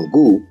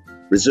cheonggu,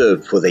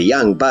 reserved for the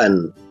young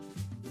ban.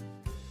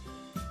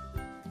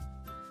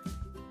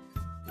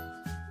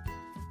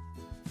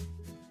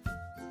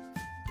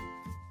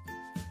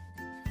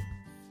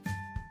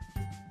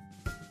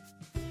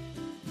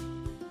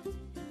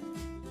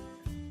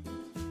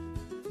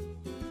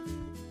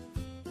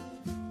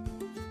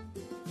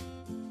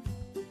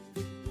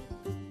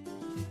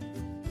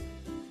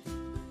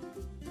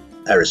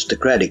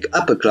 aristocratic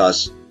upper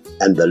class,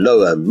 and the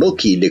lower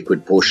milky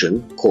liquid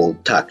portion,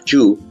 called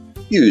takju,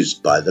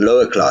 used by the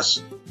lower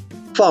class.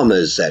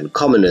 Farmers and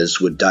commoners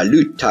would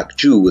dilute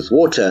takju with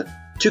water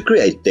to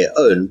create their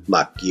own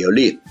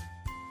makgeolli.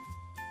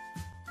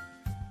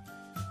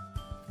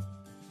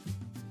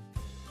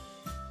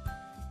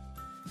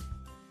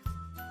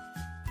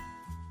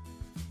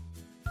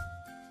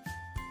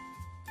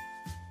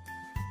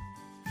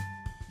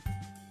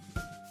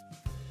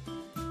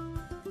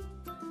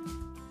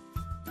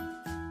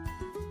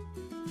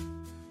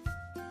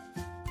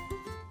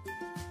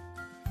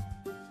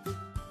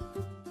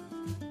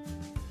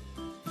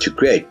 To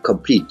create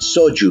complete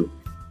soju,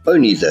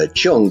 only the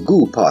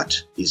cheonggu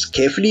part is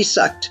carefully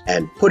sucked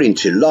and put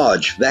into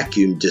large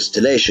vacuum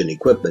distillation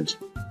equipment.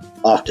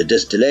 After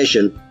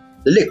distillation,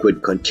 the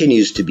liquid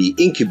continues to be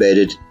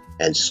incubated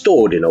and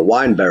stored in a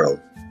wine barrel,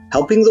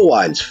 helping the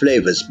wine's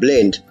flavors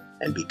blend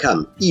and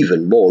become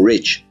even more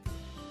rich.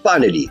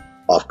 Finally,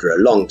 after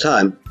a long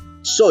time,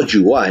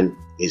 soju wine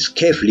is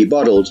carefully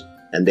bottled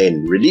and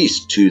then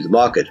released to the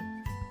market.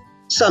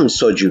 Some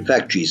soju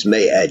factories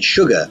may add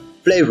sugar,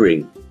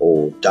 flavoring,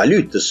 or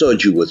dilute the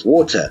soju with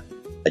water,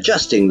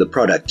 adjusting the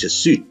product to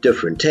suit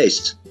different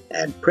tastes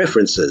and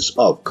preferences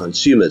of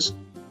consumers.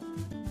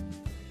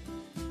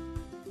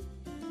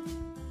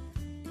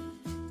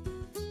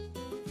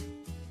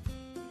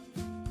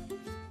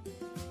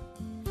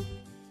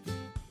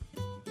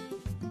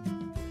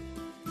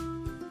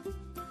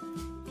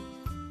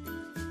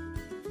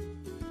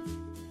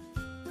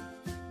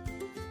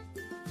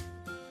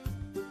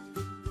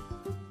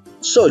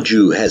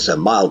 Soju has a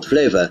mild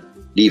flavor,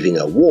 leaving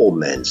a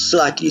warm and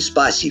slightly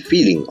spicy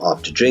feeling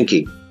after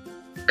drinking.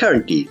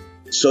 Currently,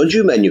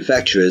 soju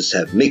manufacturers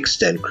have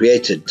mixed and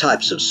created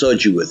types of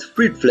soju with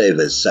fruit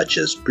flavors such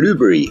as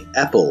blueberry,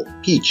 apple,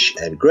 peach,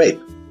 and grape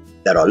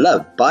that are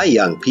loved by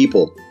young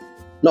people.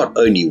 Not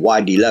only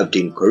widely loved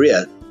in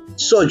Korea,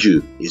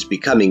 soju is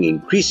becoming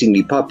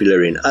increasingly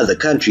popular in other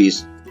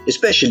countries,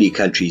 especially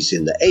countries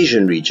in the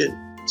Asian region,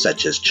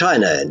 such as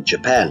China and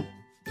Japan.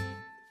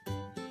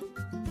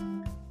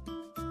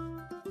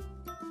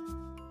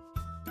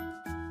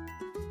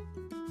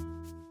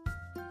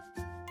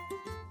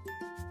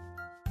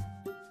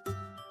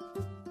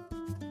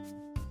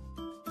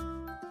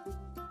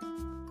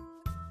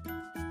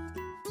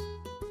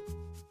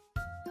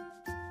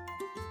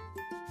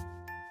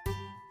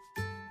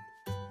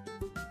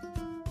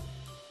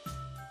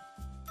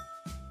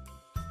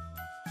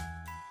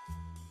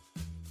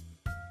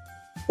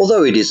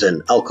 Although it is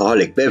an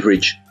alcoholic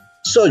beverage,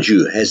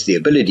 soju has the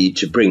ability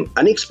to bring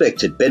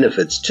unexpected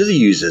benefits to the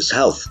user's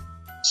health,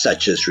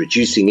 such as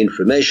reducing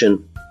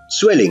inflammation,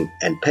 swelling,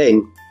 and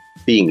pain,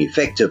 being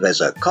effective as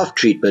a cough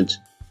treatment,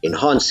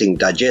 enhancing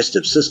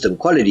digestive system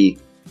quality,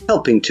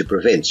 helping to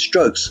prevent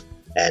strokes,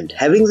 and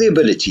having the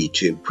ability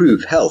to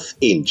improve health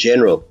in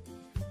general.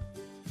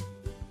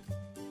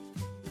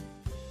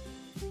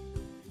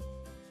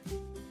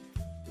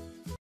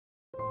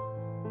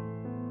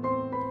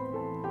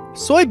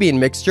 Soybean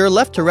mixture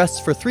left to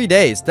rest for 3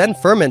 days, then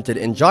fermented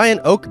in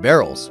giant oak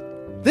barrels.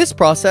 This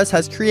process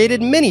has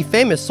created many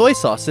famous soy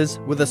sauces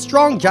with a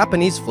strong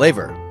Japanese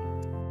flavor.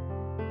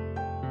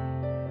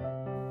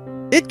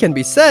 It can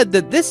be said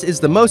that this is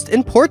the most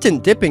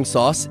important dipping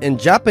sauce in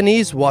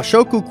Japanese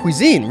washoku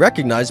cuisine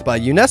recognized by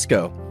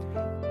UNESCO.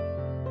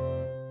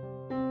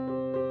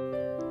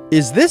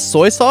 Is this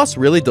soy sauce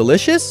really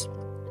delicious?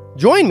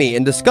 Join me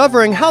in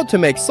discovering how to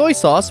make soy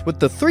sauce with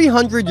the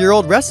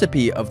 300-year-old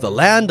recipe of the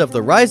land of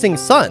the rising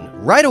sun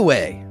right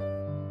away.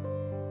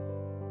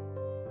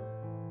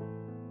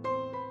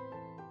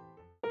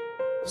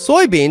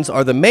 Soybeans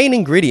are the main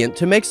ingredient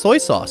to make soy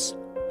sauce.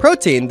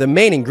 Protein, the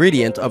main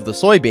ingredient of the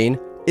soybean,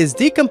 is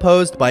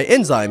decomposed by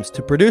enzymes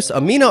to produce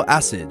amino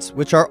acids,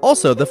 which are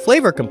also the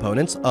flavor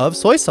components of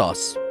soy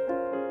sauce.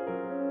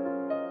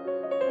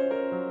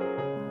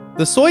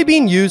 The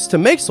soybean used to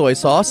make soy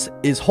sauce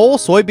is whole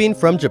soybean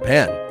from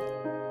Japan.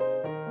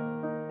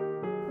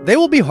 They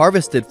will be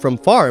harvested from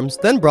farms,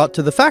 then brought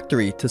to the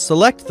factory to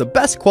select the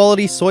best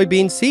quality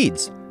soybean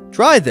seeds,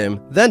 dry them,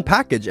 then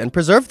package and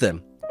preserve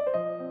them.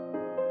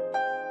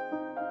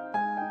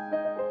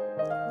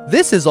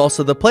 This is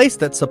also the place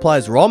that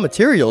supplies raw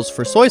materials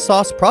for soy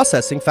sauce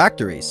processing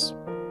factories.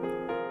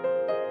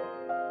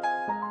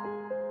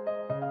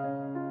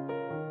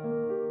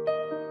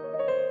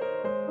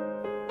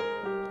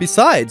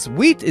 Besides,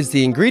 wheat is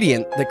the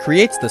ingredient that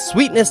creates the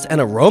sweetness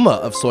and aroma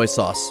of soy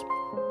sauce.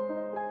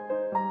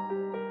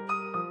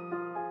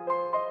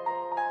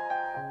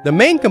 The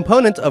main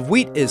component of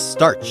wheat is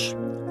starch.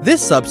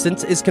 This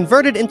substance is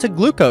converted into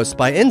glucose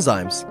by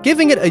enzymes,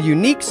 giving it a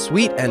unique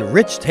sweet and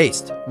rich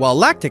taste, while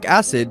lactic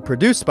acid,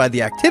 produced by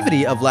the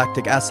activity of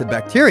lactic acid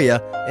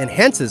bacteria,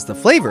 enhances the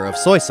flavor of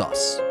soy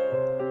sauce.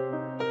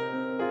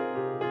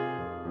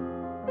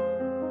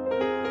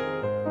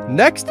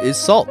 Next is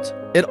salt.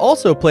 It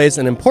also plays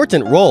an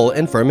important role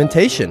in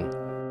fermentation.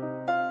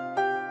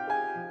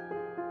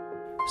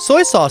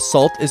 Soy sauce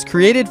salt is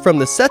created from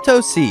the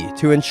Seto Sea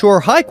to ensure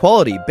high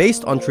quality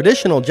based on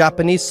traditional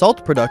Japanese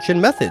salt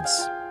production methods.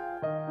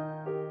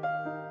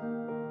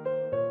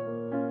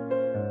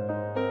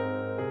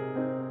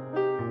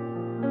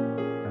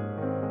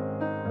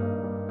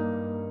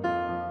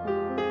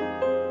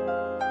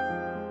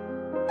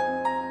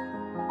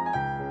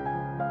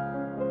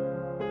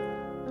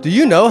 Do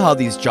you know how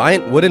these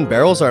giant wooden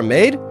barrels are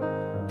made?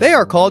 They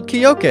are called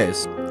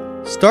kyokes.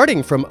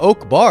 Starting from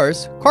oak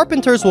bars,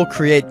 carpenters will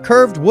create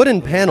curved wooden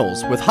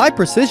panels with high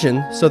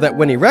precision so that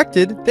when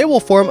erected, they will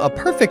form a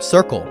perfect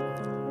circle.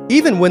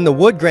 Even when the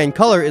wood grain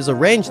color is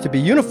arranged to be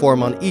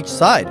uniform on each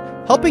side,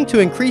 helping to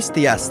increase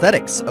the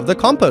aesthetics of the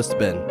compost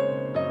bin.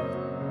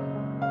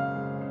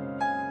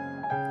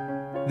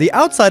 The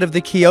outside of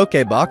the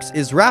kyoke box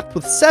is wrapped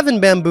with 7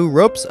 bamboo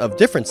ropes of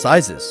different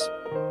sizes.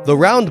 The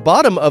round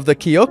bottom of the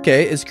kyoke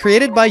is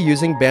created by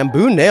using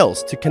bamboo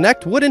nails to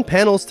connect wooden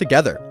panels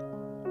together.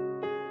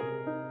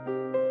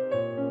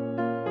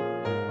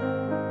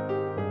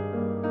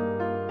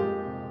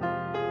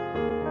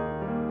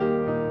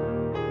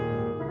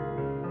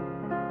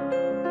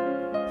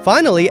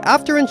 Finally,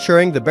 after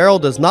ensuring the barrel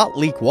does not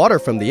leak water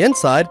from the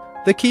inside,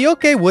 the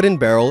kyoke wooden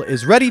barrel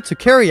is ready to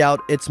carry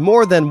out its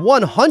more than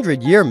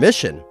 100-year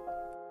mission.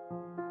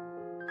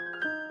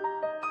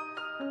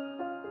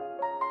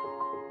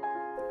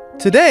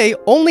 Today,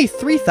 only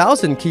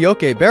 3,000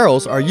 kyoke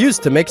barrels are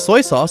used to make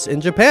soy sauce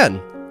in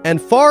Japan, and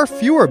far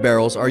fewer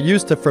barrels are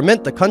used to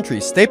ferment the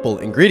country's staple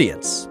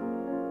ingredients.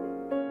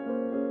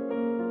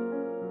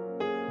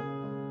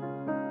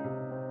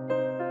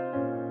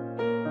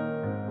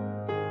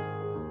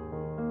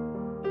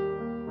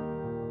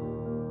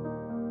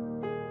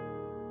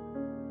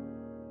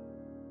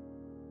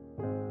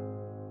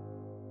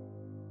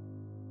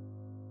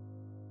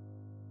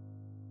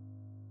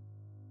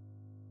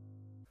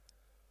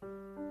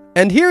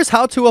 And here's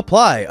how to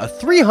apply a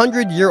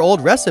 300-year-old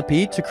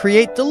recipe to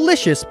create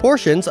delicious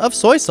portions of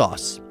soy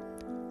sauce.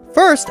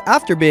 First,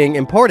 after being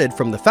imported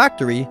from the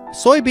factory,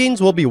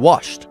 soybeans will be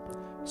washed.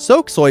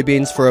 Soak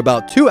soybeans for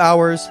about 2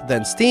 hours,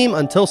 then steam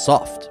until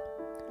soft.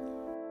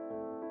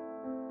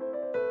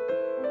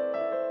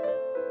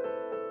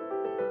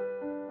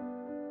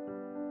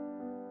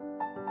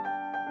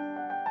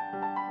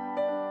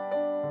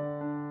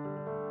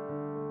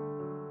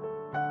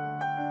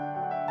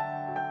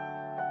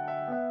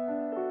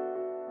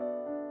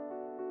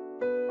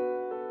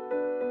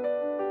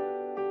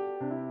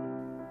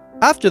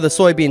 After the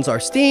soybeans are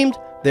steamed,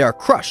 they are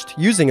crushed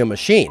using a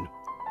machine.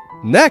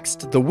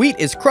 Next, the wheat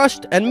is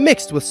crushed and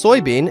mixed with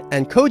soybean,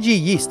 and koji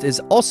yeast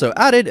is also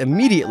added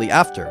immediately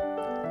after.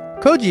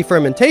 Koji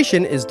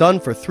fermentation is done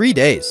for 3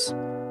 days.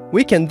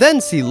 We can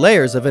then see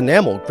layers of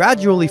enamel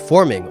gradually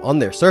forming on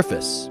their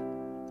surface.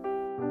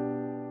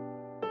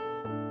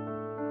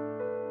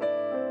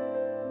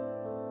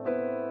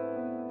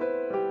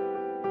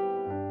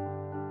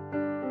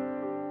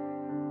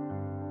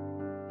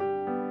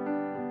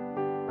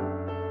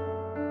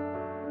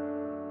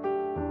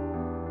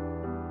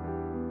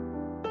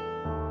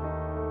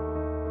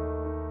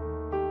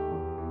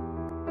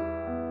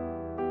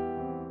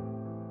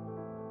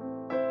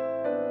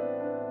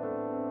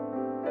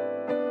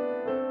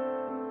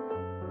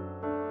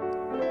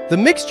 The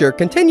mixture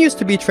continues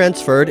to be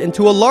transferred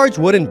into a large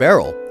wooden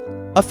barrel.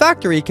 A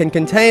factory can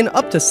contain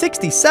up to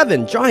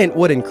 67 giant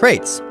wooden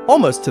crates,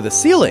 almost to the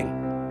ceiling.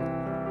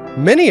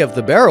 Many of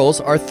the barrels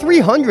are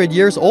 300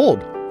 years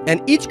old,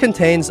 and each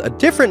contains a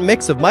different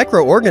mix of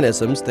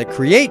microorganisms that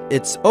create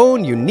its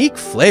own unique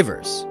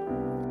flavors.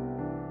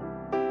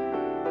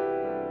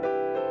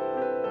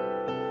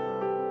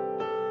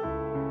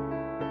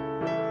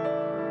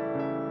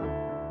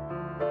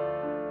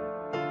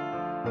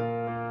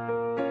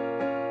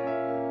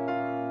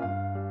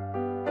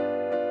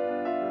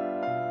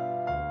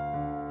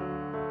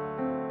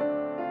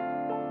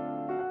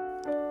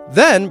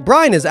 Then,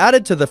 brine is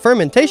added to the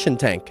fermentation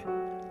tank.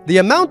 The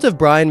amount of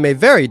brine may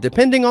vary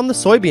depending on the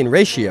soybean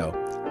ratio.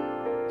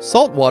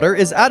 Salt water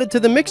is added to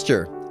the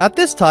mixture. At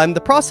this time,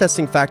 the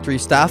processing factory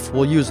staff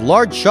will use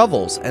large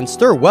shovels and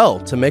stir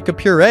well to make a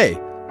puree.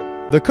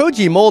 The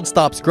koji mold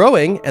stops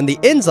growing, and the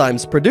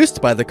enzymes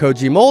produced by the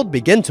koji mold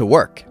begin to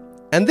work.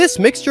 And this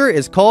mixture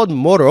is called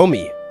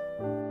moromi.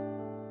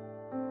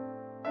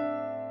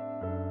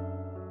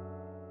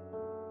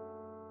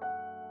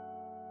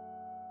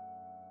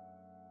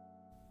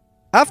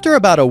 After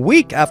about a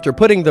week after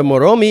putting the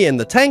moromi in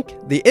the tank,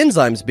 the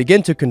enzymes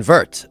begin to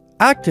convert,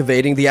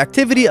 activating the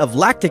activity of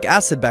lactic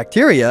acid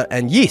bacteria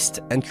and yeast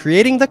and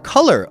creating the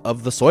color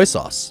of the soy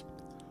sauce.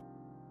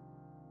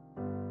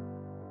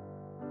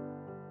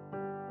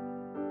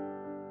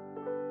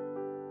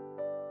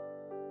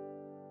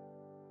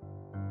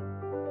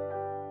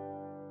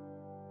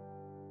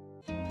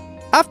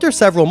 After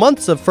several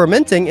months of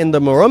fermenting in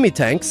the moromi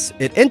tanks,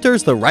 it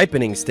enters the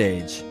ripening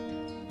stage.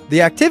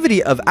 The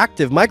activity of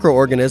active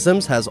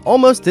microorganisms has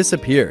almost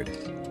disappeared.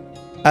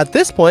 At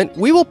this point,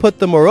 we will put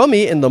the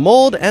moromi in the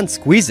mold and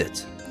squeeze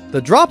it. The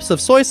drops of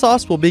soy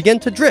sauce will begin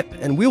to drip,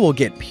 and we will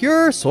get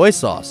pure soy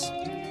sauce.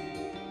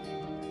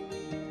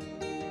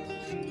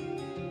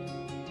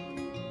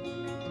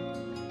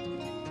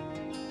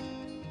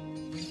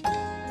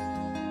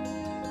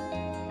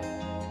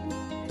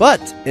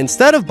 But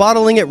instead of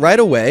bottling it right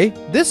away,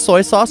 this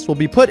soy sauce will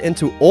be put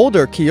into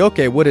older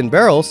kyoke wooden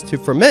barrels to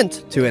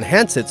ferment to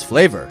enhance its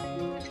flavor.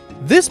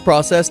 This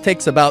process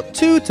takes about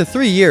 2 to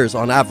 3 years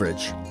on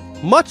average.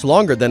 much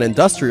longer than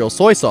industrial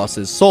soy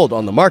sauces sold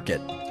on the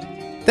market.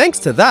 Thanks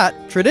to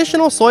that,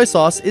 traditional soy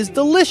sauce is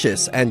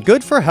delicious and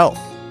good for health.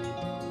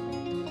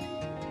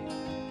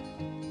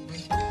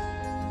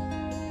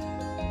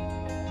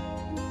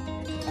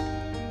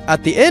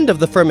 At the end of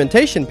the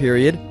fermentation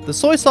period, the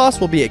soy sauce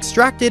will be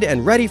extracted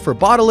and ready for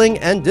bottling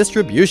and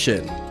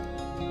distribution.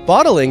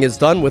 Bottling is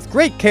done with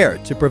great care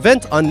to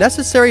prevent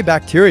unnecessary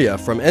bacteria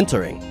from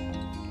entering.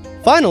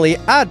 Finally,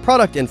 add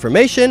product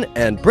information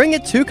and bring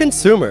it to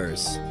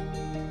consumers.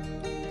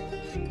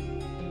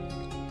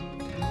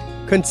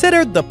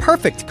 Considered the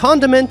perfect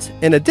condiment,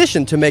 in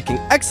addition to making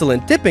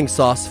excellent dipping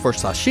sauce for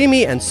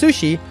sashimi and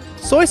sushi,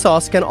 soy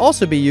sauce can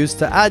also be used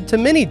to add to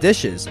many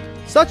dishes,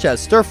 such as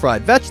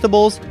stir-fried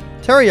vegetables,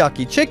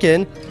 teriyaki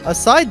chicken, a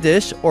side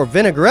dish, or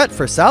vinaigrette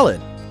for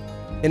salad.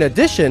 In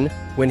addition,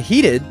 when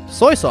heated,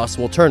 soy sauce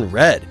will turn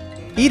red.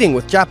 Eating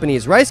with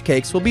Japanese rice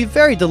cakes will be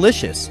very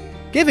delicious,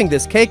 giving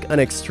this cake an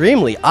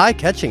extremely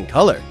eye-catching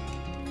color.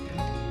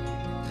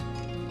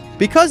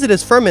 Because it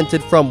is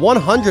fermented from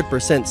 100%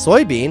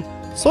 soybean,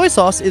 soy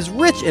sauce is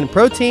rich in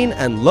protein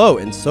and low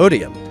in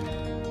sodium.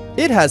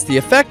 It has the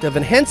effect of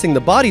enhancing the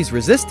body's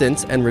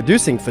resistance and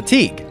reducing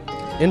fatigue.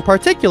 In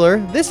particular,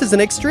 this is an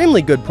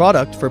extremely good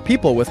product for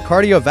people with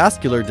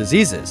cardiovascular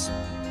diseases.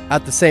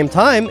 At the same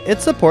time,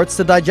 it supports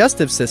the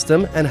digestive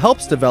system and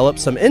helps develop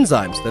some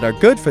enzymes that are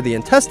good for the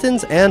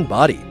intestines and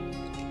body.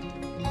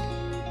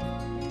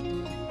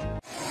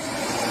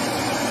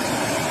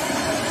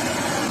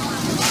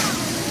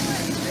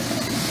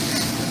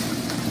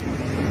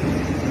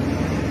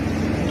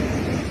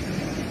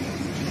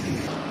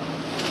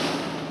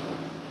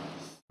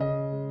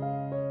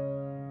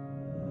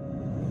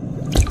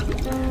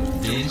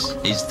 This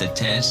is the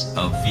test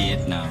of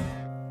Vietnam.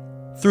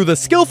 Through the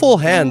skillful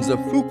hands of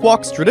Phu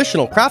Quoc's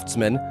traditional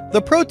craftsmen,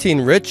 the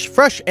protein-rich,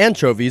 fresh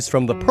anchovies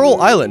from the Pearl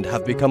Island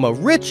have become a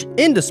rich,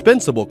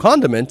 indispensable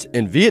condiment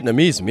in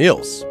Vietnamese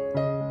meals.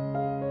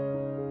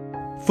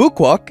 Phu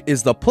Quoc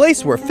is the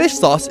place where fish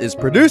sauce is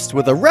produced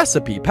with a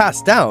recipe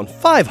passed down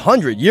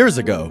 500 years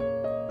ago.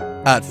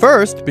 At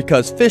first,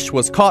 because fish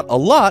was caught a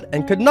lot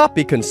and could not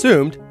be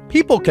consumed,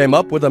 people came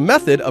up with a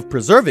method of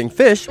preserving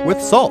fish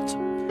with salt.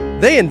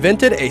 They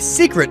invented a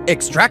secret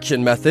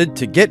extraction method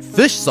to get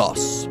fish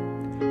sauce.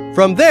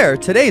 From there,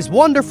 today's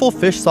wonderful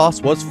fish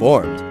sauce was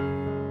formed.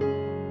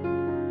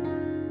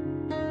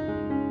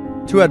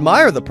 To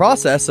admire the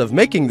process of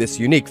making this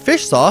unique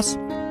fish sauce,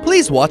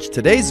 please watch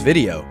today's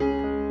video.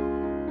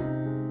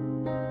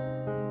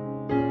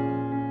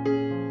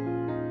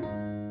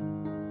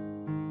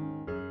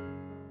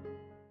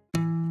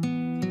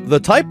 The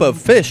type of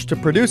fish to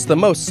produce the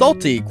most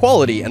salty,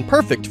 quality, and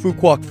perfect Phu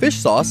Quoc fish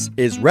sauce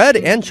is red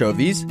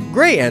anchovies,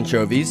 gray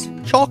anchovies,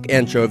 chalk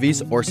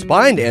anchovies, or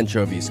spined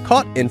anchovies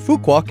caught in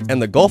Phu Quoc and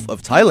the Gulf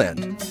of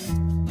Thailand.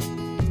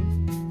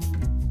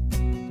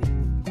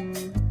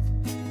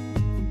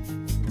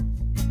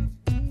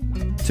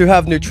 To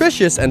have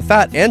nutritious and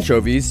fat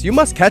anchovies, you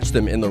must catch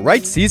them in the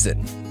right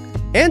season.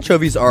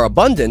 Anchovies are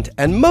abundant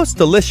and most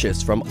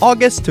delicious from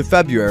August to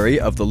February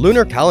of the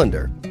lunar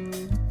calendar.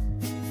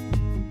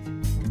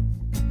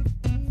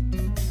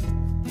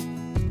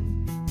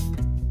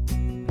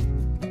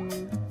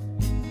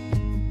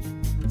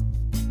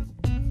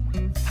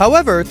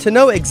 However, to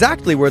know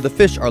exactly where the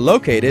fish are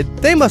located,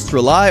 they must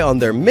rely on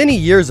their many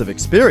years of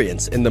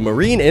experience in the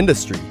marine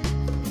industry.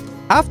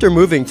 After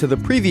moving to the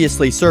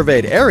previously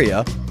surveyed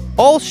area,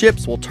 all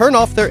ships will turn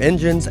off their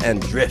engines and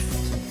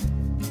drift.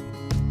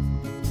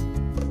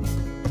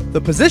 The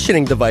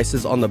positioning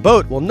devices on the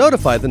boat will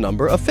notify the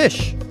number of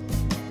fish.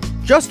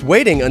 Just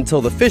waiting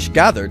until the fish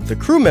gathered, the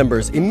crew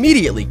members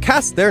immediately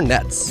cast their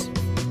nets.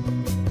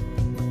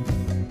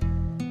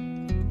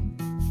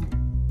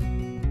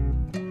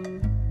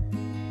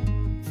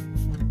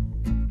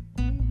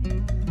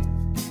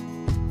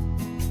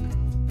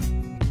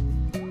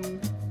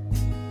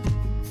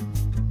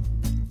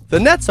 The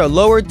nets are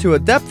lowered to a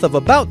depth of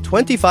about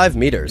 25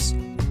 meters.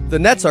 The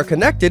nets are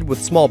connected with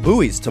small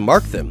buoys to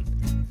mark them.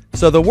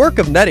 So the work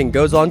of netting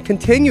goes on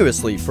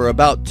continuously for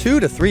about 2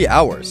 to 3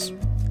 hours.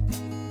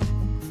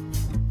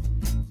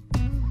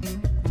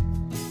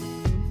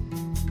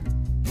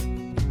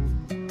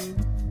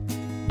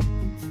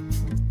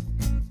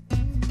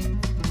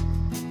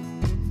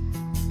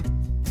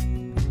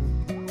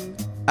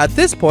 At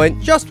this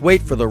point, just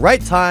wait for the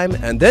right time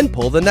and then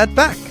pull the net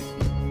back.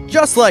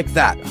 Just like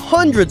that,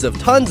 hundreds of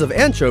tons of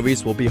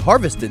anchovies will be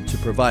harvested to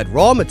provide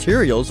raw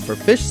materials for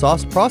fish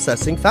sauce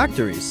processing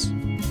factories.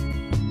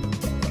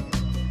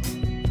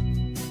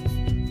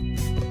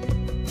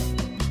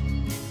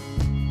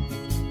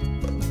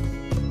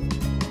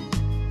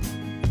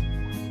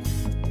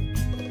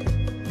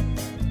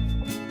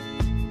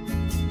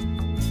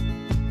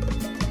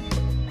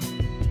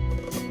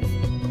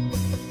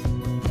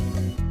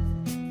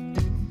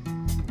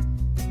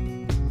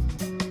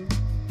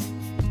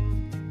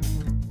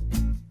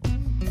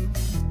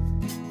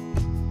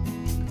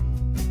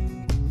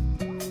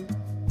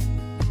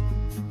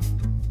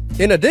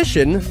 In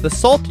addition, the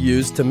salt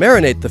used to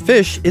marinate the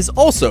fish is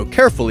also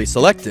carefully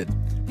selected.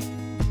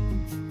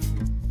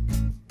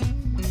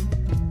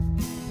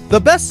 The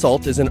best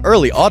salt is in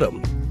early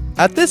autumn.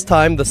 At this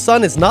time, the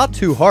sun is not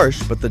too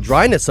harsh, but the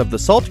dryness of the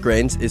salt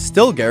grains is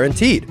still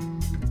guaranteed.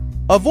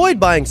 Avoid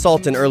buying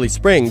salt in early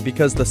spring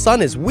because the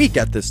sun is weak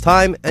at this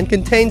time and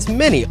contains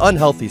many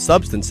unhealthy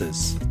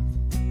substances.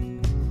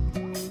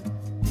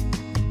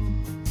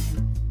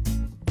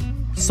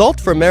 Salt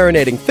for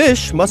marinating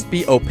fish must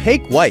be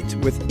opaque white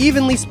with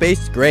evenly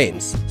spaced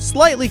grains,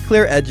 slightly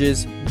clear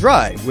edges,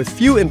 dry with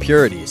few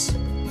impurities.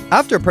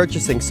 After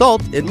purchasing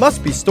salt, it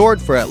must be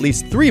stored for at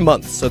least 3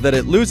 months so that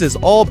it loses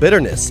all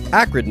bitterness,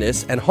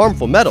 acridness, and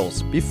harmful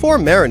metals before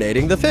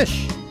marinating the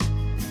fish.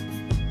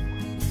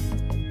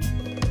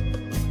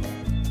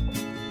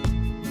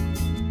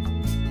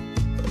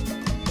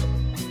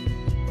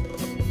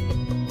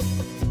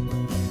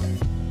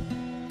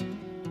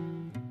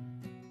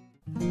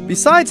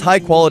 Besides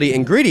high-quality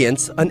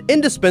ingredients, an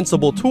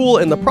indispensable tool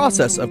in the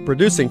process of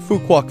producing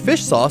Phu Quoc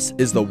fish sauce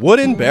is the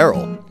wooden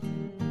barrel.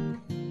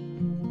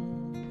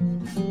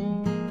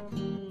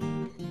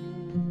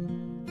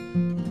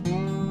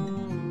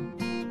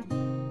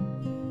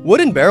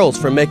 Wooden barrels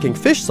for making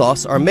fish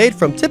sauce are made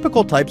from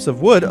typical types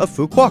of wood of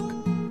Phu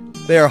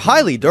Quoc. They are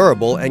highly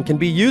durable and can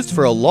be used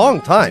for a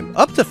long time,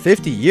 up to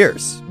 50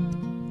 years.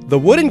 The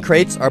wooden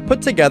crates are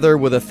put together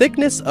with a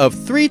thickness of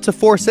 3 to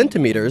 4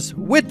 centimeters,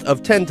 width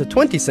of 10 to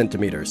 20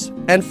 centimeters,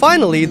 and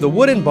finally the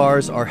wooden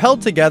bars are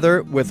held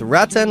together with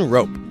rattan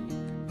rope.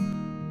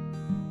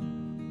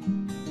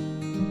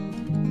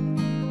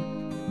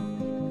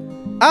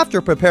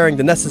 After preparing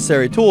the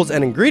necessary tools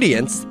and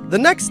ingredients, the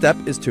next step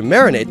is to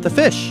marinate the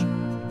fish.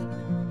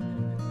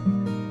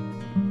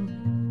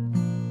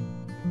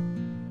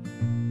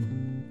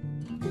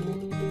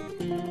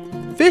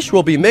 Fish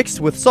will be mixed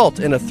with salt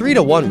in a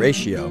 3-to-1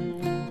 ratio.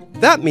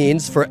 That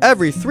means for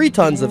every 3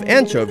 tons of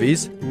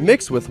anchovies,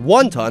 mix with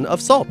 1 ton of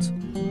salt.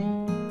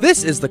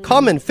 This is the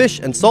common fish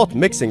and salt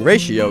mixing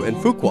ratio in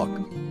Phu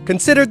Quoc,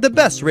 considered the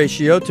best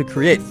ratio to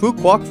create Phu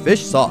Quoc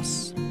fish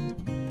sauce.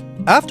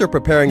 After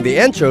preparing the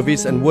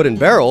anchovies and wooden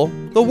barrel,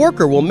 the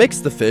worker will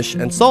mix the fish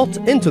and salt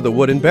into the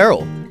wooden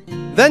barrel.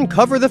 Then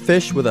cover the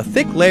fish with a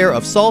thick layer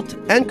of salt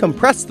and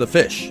compress the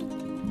fish.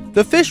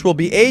 The fish will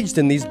be aged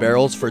in these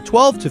barrels for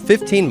 12 to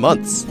 15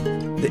 months.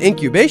 The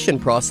incubation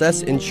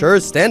process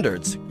ensures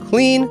standards,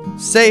 clean,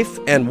 safe,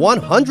 and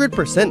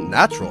 100%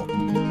 natural.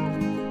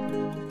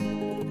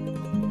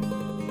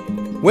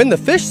 When the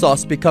fish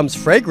sauce becomes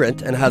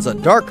fragrant and has a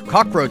dark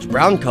cockroach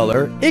brown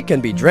color, it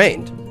can be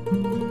drained.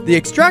 The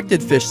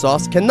extracted fish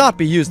sauce cannot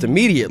be used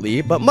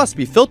immediately but must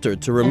be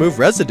filtered to remove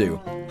residue,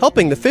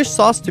 helping the fish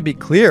sauce to be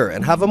clear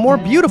and have a more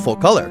beautiful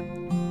color.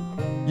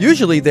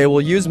 Usually they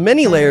will use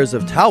many layers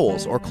of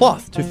towels or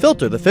cloth to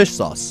filter the fish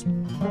sauce.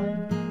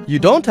 You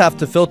don't have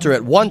to filter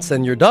it once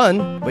and you're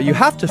done, but you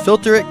have to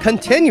filter it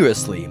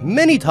continuously,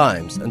 many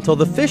times, until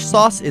the fish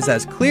sauce is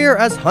as clear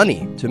as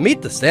honey to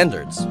meet the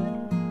standards.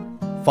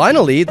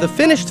 Finally, the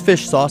finished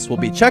fish sauce will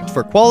be checked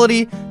for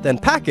quality, then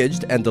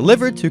packaged and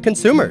delivered to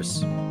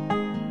consumers.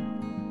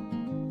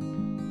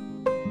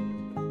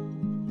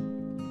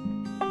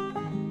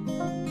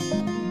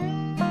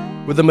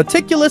 With a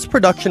meticulous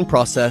production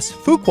process,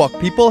 Phu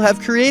Quoc people have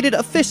created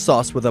a fish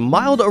sauce with a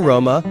mild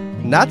aroma,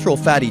 natural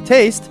fatty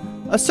taste,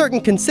 a certain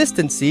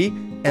consistency,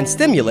 and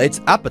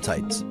stimulates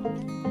appetite.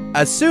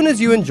 As soon as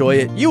you enjoy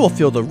it, you will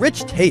feel the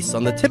rich taste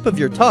on the tip of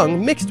your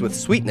tongue mixed with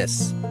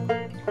sweetness.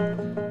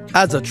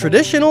 As a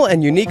traditional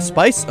and unique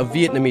spice of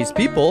Vietnamese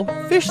people,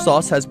 fish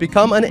sauce has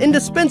become an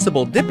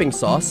indispensable dipping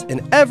sauce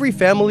in every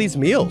family's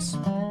meals.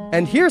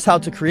 And here's how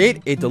to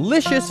create a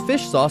delicious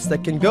fish sauce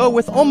that can go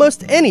with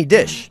almost any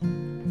dish.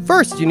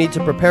 First, you need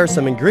to prepare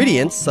some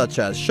ingredients such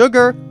as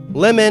sugar,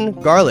 lemon,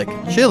 garlic,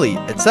 chili,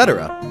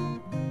 etc.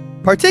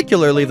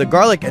 Particularly the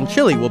garlic and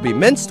chili will be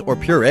minced or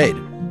pureed.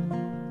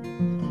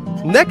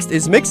 Next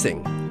is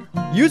mixing.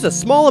 Use a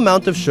small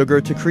amount of sugar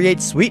to create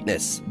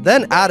sweetness,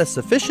 then add a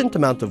sufficient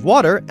amount of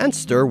water and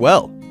stir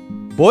well.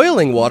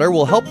 Boiling water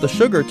will help the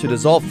sugar to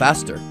dissolve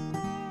faster.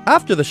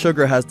 After the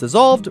sugar has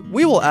dissolved,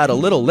 we will add a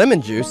little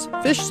lemon juice,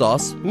 fish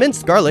sauce,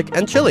 minced garlic,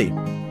 and chili.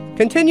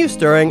 Continue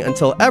stirring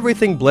until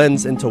everything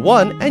blends into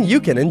one and you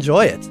can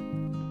enjoy it.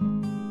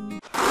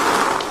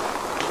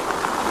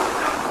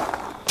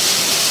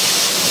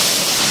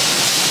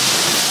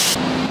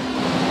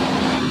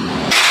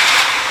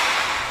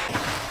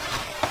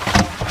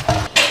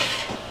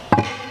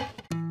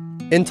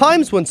 In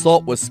times when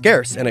salt was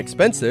scarce and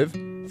expensive,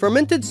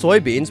 fermented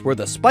soybeans were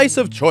the spice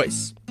of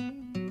choice.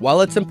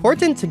 While it's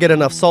important to get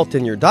enough salt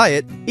in your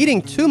diet,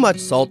 eating too much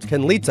salt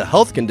can lead to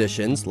health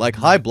conditions like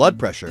high blood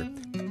pressure.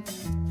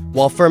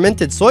 While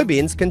fermented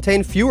soybeans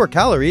contain fewer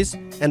calories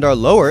and are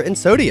lower in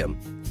sodium.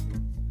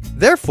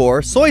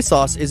 Therefore, soy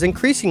sauce is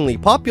increasingly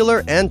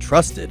popular and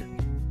trusted.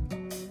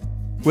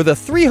 With a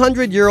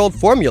 300-year-old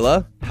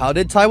formula, how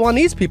did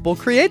Taiwanese people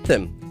create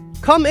them?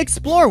 Come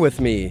explore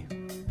with me!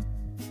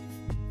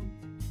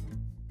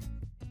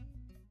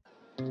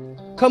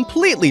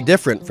 Completely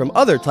different from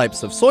other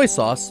types of soy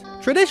sauce,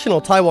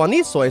 traditional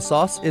Taiwanese soy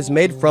sauce is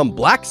made from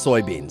black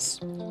soybeans.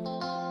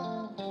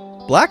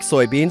 Black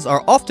soybeans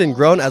are often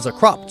grown as a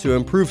crop to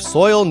improve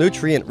soil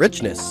nutrient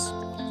richness.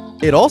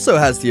 It also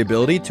has the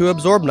ability to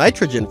absorb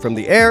nitrogen from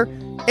the air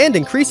and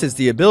increases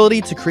the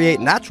ability to create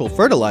natural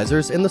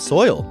fertilizers in the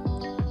soil.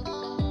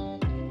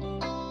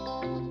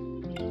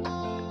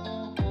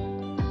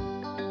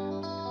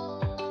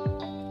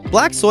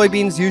 Black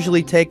soybeans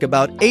usually take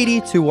about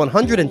 80 to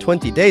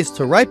 120 days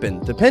to ripen,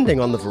 depending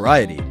on the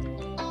variety.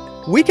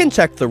 We can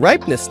check the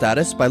ripeness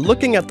status by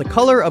looking at the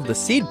color of the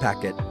seed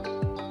packet.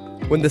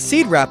 When the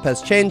seed wrap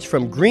has changed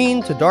from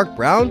green to dark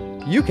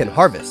brown, you can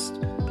harvest.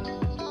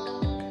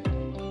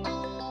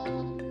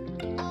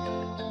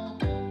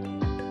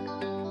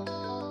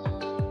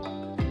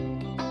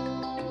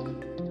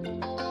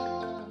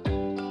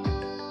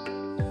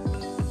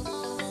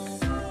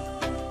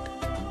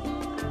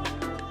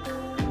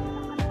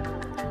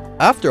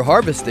 After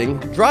harvesting,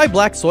 dry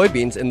black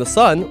soybeans in the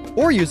sun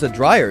or use a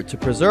dryer to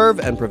preserve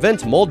and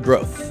prevent mold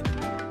growth.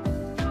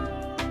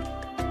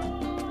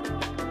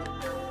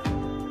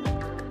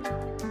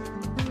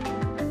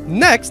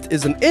 Next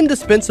is an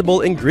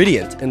indispensable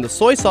ingredient in the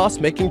soy sauce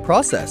making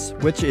process,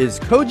 which is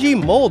koji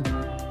mold.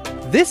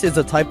 This is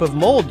a type of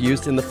mold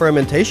used in the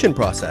fermentation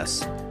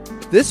process.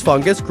 This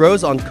fungus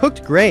grows on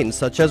cooked grains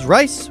such as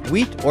rice,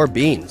 wheat, or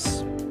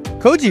beans.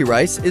 Koji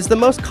rice is the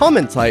most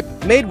common type,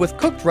 made with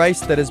cooked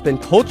rice that has been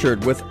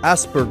cultured with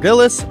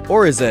Aspergillus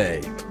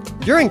oryzae.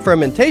 During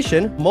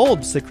fermentation,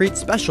 molds secrete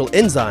special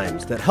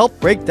enzymes that help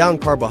break down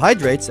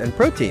carbohydrates and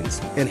proteins,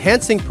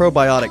 enhancing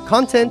probiotic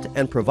content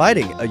and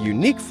providing a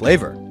unique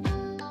flavor.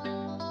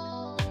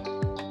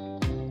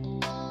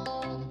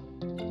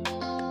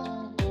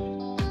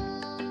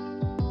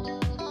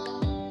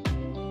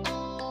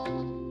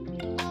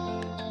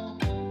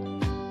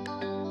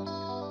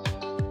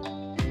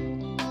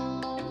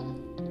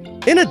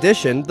 In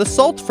addition, the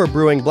salt for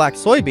brewing black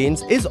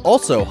soybeans is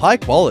also high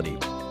quality.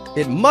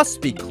 It must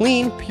be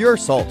clean, pure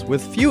salt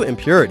with few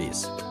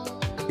impurities.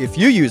 If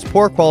you use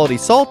poor quality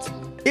salt,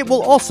 it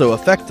will also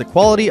affect the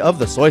quality of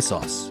the soy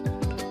sauce.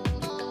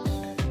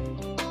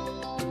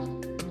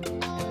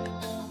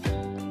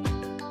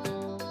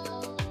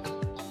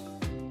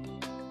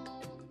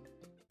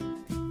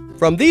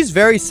 From these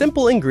very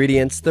simple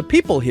ingredients, the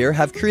people here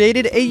have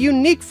created a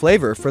unique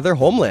flavor for their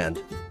homeland.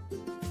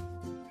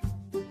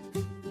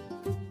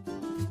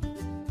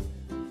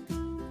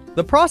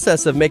 The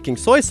process of making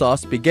soy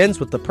sauce begins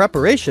with the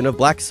preparation of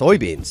black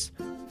soybeans.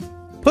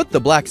 Put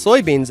the black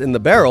soybeans in the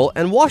barrel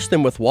and wash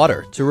them with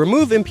water to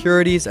remove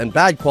impurities and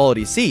bad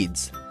quality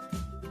seeds.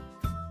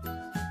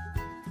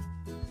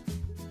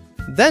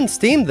 Then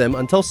steam them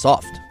until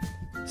soft.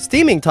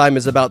 Steaming time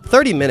is about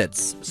 30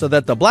 minutes so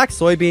that the black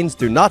soybeans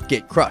do not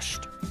get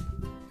crushed.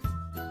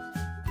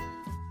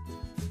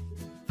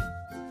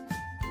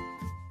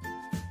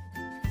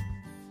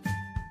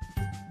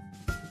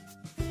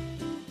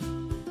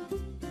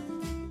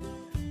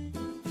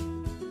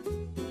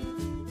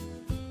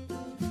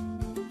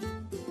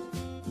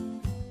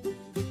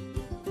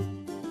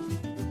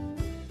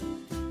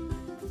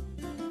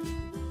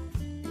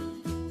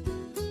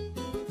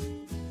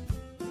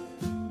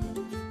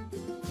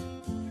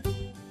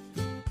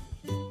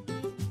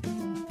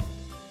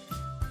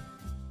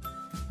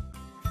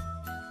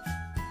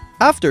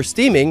 After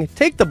steaming,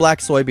 take the black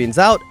soybeans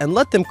out and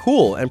let them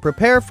cool and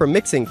prepare for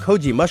mixing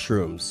koji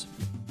mushrooms.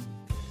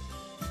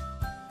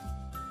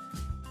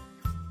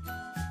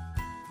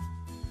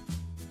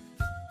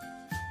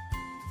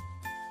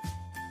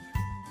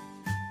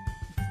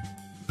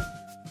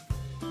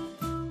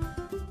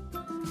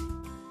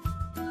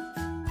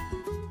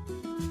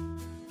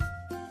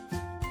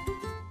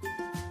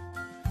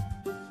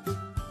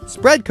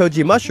 Spread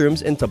koji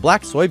mushrooms into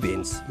black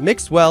soybeans,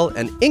 mix well,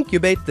 and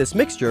incubate this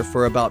mixture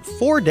for about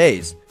 4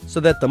 days so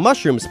that the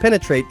mushrooms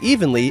penetrate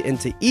evenly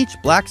into each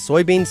black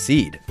soybean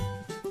seed.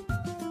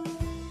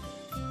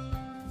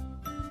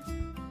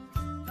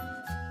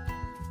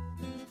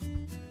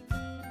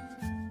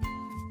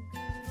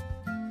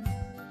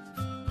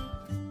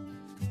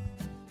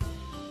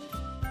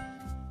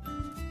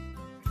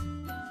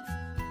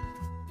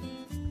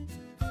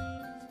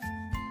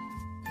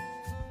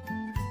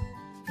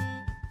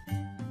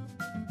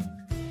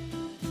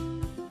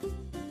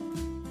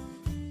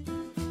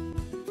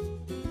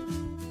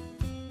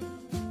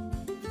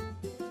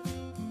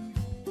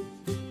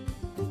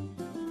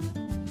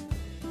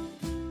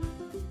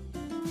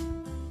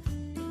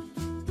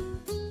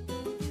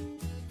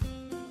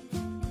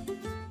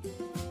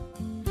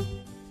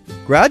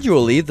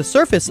 Gradually, the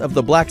surface of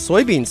the black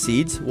soybean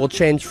seeds will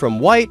change from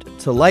white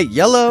to light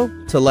yellow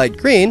to light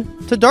green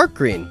to dark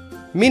green,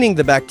 meaning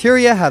the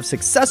bacteria have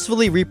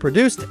successfully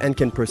reproduced and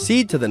can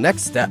proceed to the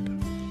next step.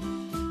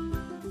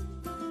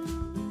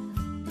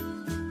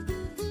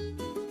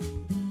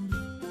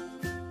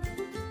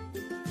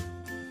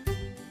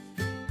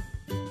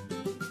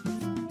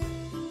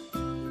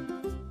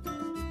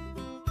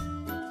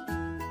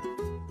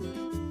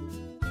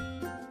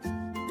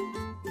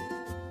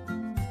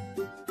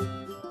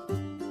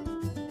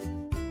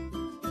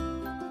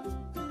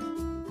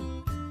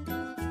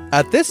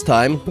 At this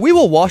time, we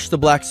will wash the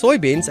black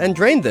soybeans and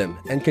drain them,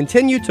 and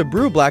continue to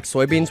brew black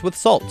soybeans with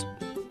salt.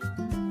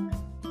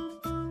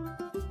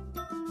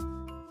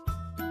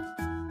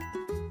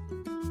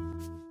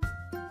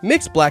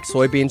 Mix black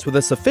soybeans with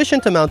a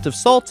sufficient amount of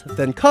salt,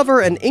 then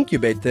cover and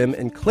incubate them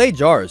in clay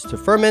jars to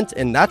ferment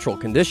in natural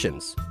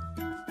conditions.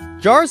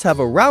 Jars have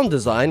a round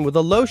design with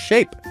a low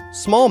shape,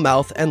 small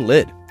mouth, and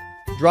lid.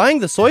 Drying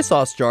the soy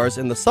sauce jars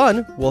in the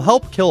sun will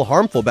help kill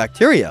harmful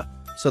bacteria,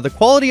 so the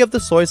quality of the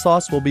soy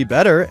sauce will be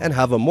better and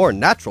have a more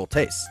natural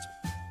taste.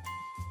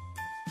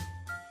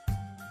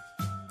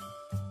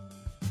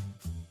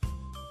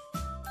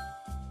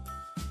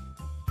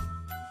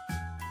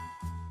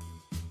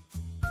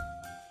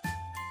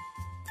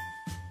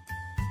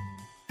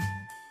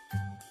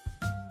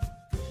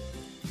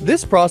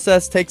 This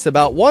process takes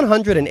about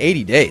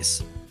 180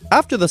 days.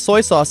 After the soy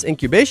sauce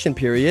incubation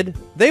period,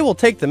 they will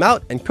take them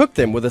out and cook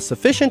them with a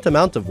sufficient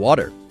amount of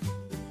water.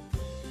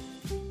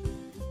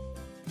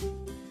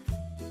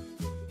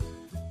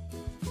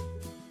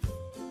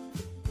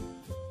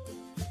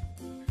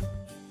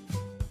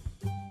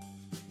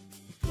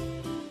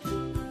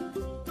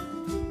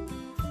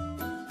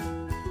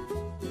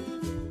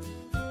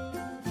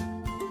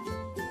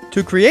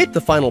 To create the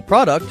final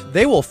product,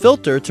 they will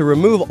filter to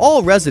remove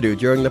all residue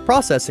during the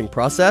processing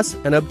process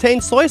and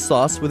obtain soy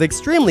sauce with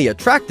extremely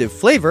attractive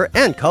flavor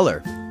and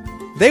color.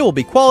 They will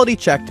be quality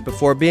checked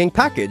before being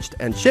packaged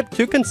and shipped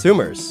to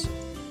consumers.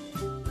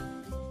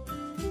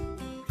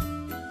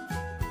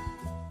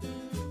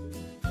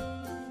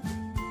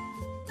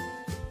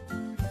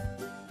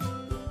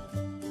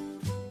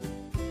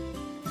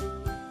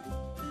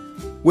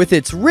 With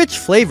its rich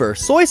flavor,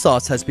 soy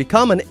sauce has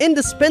become an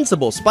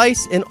indispensable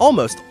spice in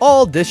almost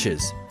all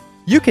dishes.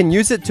 You can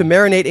use it to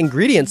marinate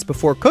ingredients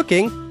before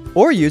cooking,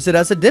 or use it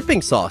as a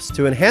dipping sauce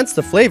to enhance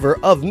the flavor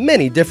of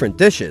many different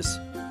dishes.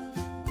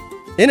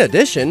 In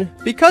addition,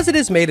 because it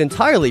is made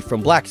entirely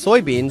from black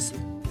soybeans,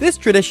 this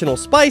traditional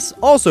spice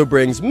also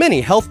brings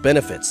many health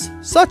benefits,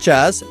 such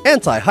as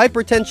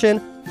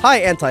anti-hypertension,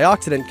 high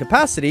antioxidant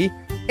capacity,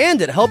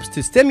 and it helps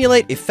to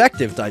stimulate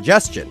effective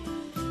digestion.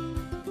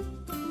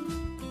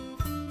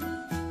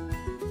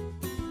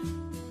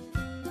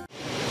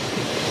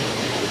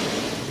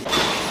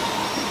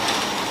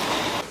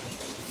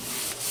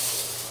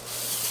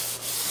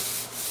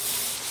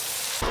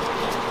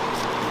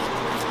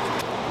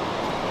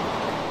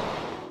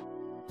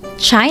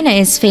 China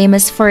is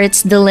famous for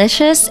its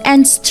delicious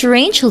and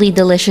strangely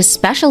delicious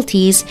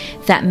specialties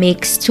that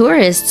makes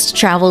tourists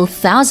travel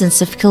thousands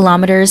of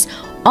kilometers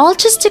all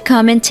just to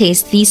come and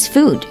taste these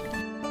food.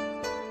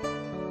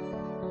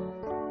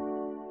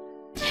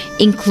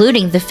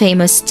 Including the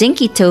famous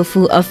stinky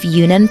tofu of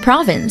Yunnan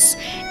province.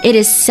 It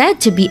is said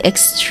to be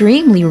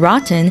extremely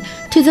rotten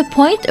to the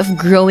point of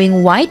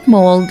growing white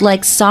mold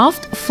like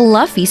soft,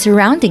 fluffy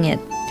surrounding it.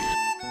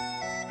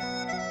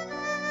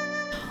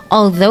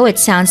 Although it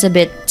sounds a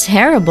bit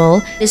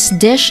terrible, this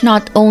dish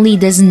not only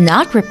does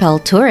not repel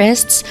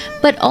tourists,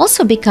 but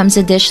also becomes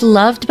a dish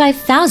loved by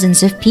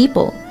thousands of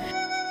people.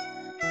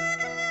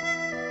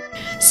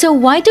 So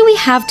why do we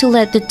have to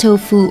let the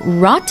tofu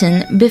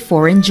rotten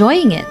before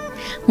enjoying it?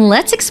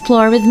 Let's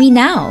explore with me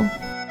now.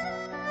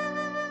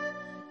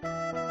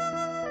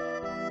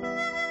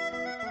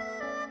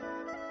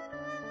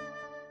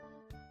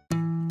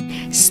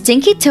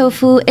 Stinky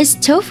tofu is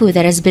tofu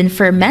that has been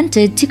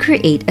fermented to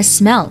create a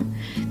smell.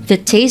 The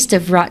taste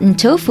of rotten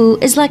tofu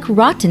is like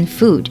rotten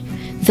food.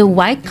 The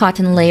white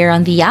cotton layer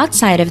on the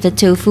outside of the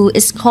tofu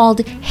is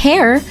called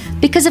hair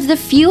because of the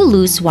few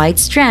loose white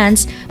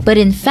strands, but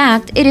in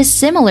fact it is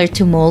similar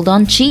to mold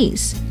on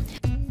cheese.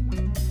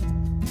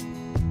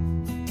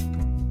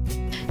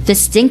 The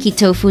stinky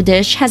tofu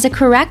dish has a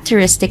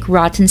characteristic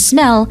rotten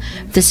smell.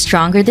 The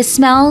stronger the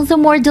smell, the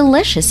more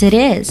delicious it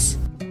is.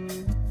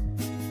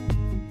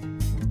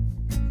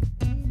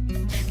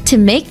 To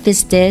make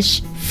this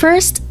dish,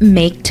 first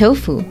make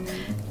tofu.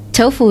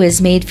 Tofu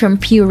is made from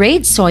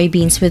pureed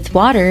soybeans with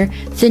water,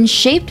 then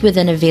shaped with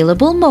an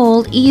available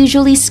mold,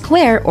 usually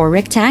square or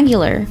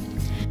rectangular.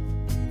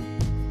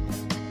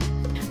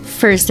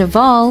 First of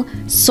all,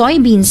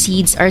 soybean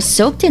seeds are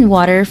soaked in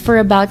water for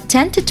about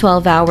 10 to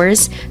 12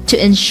 hours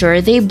to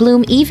ensure they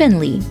bloom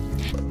evenly.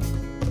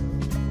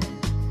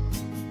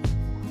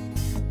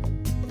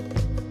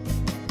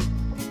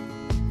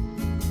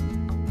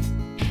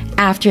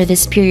 After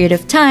this period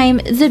of time,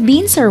 the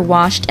beans are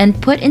washed and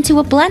put into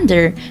a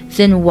blender,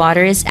 then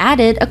water is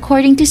added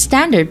according to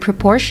standard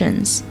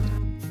proportions.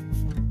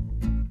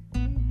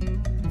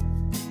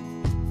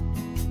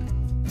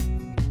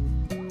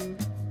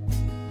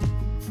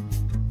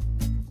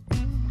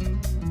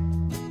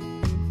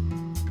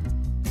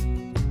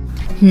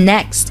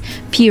 Next,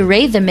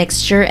 puree the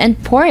mixture and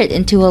pour it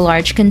into a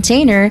large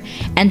container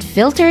and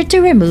filter to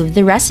remove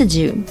the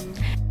residue.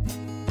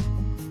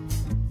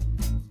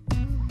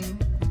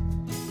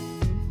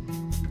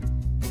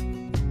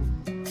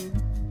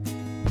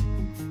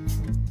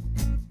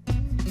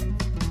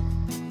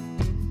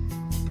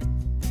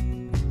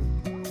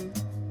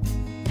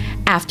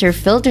 After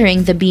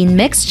filtering the bean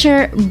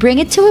mixture, bring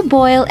it to a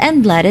boil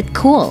and let it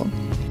cool.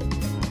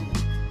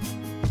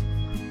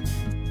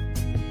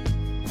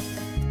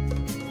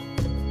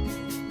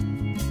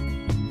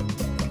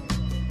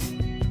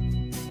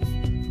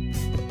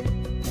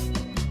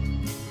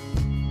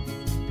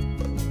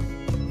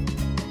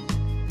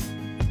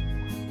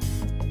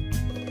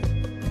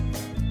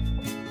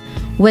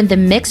 When the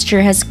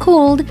mixture has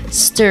cooled,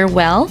 stir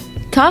well,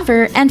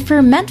 cover, and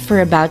ferment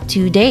for about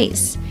 2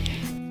 days.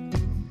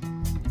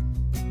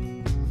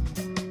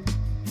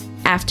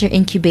 After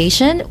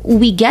incubation,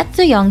 we get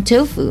the young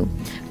tofu.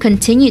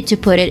 Continue to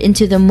put it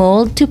into the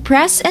mold to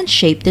press and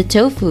shape the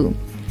tofu.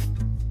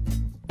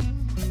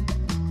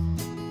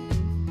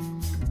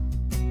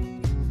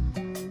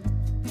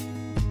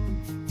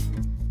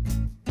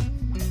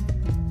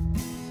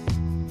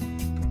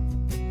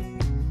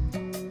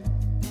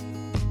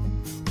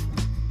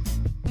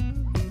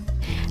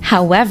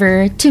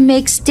 However, to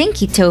make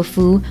stinky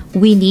tofu,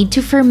 we need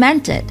to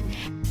ferment it.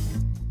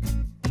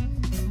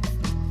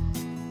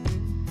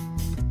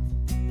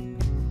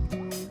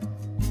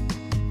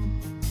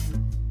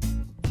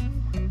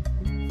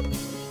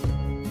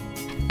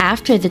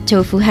 After the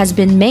tofu has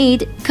been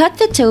made, cut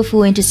the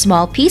tofu into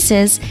small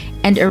pieces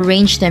and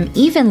arrange them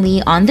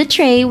evenly on the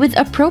tray with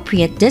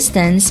appropriate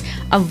distance,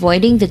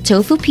 avoiding the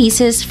tofu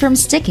pieces from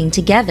sticking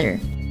together.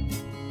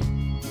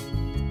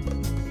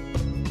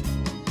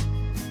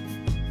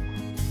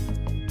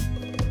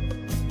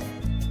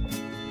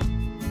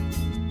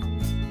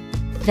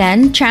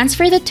 Then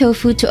transfer the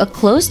tofu to a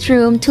closed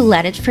room to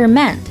let it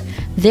ferment.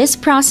 This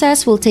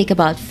process will take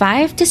about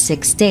 5 to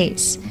 6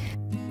 days.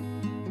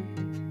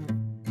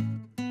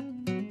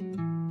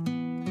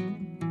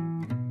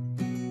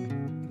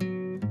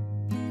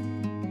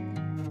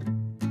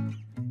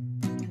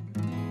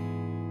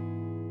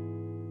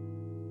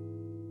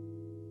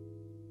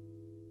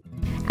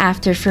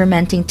 After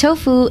fermenting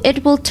tofu,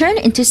 it will turn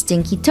into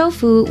stinky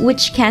tofu,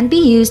 which can be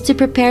used to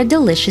prepare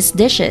delicious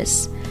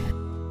dishes.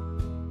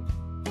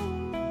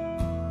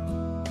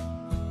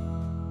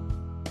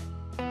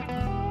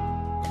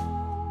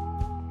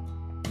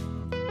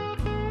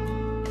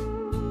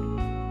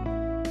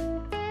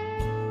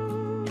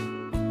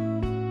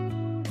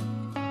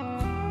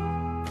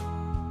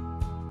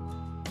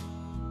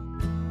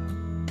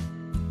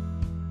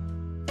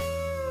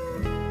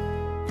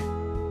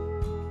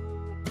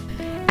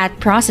 At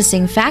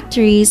processing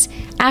factories,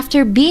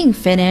 after being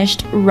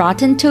finished,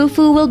 rotten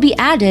tofu will be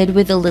added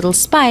with a little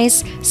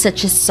spice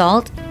such as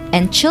salt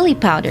and chili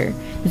powder,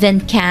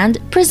 then canned,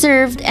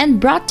 preserved,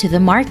 and brought to the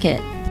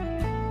market.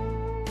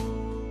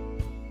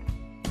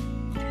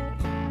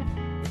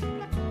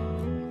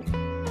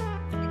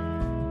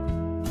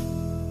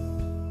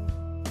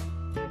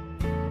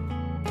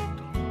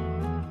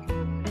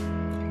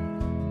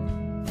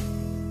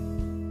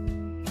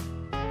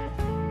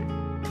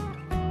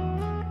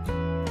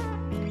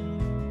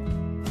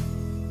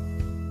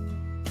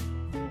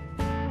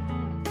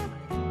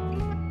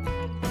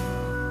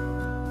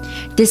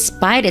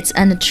 Despite its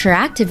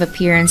unattractive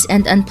appearance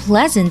and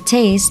unpleasant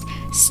taste,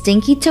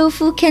 stinky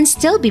tofu can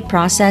still be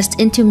processed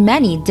into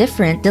many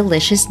different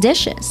delicious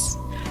dishes.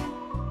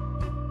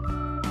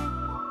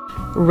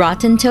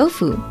 Rotten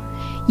tofu.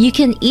 You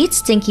can eat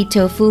stinky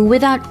tofu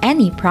without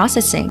any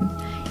processing.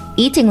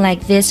 Eating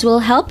like this will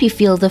help you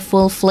feel the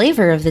full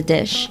flavor of the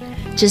dish.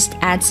 Just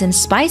add some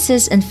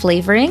spices and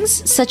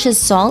flavorings such as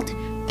salt,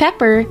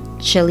 pepper,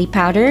 chili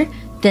powder,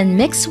 then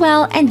mix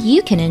well and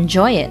you can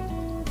enjoy it.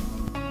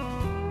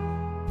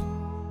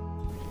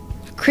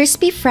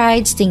 Crispy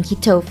fried stinky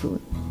tofu.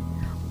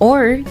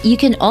 Or you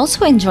can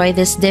also enjoy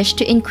this dish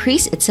to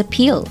increase its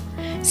appeal.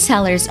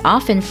 Sellers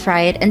often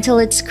fry it until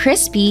it's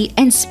crispy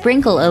and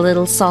sprinkle a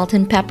little salt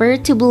and pepper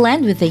to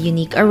blend with a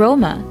unique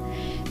aroma.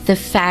 The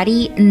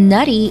fatty,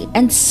 nutty,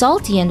 and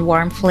salty and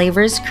warm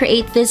flavors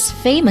create this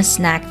famous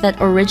snack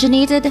that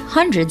originated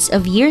hundreds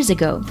of years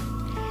ago.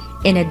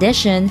 In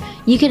addition,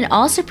 you can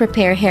also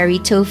prepare hairy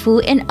tofu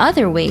in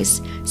other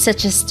ways,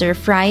 such as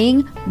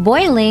stir-frying,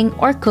 boiling,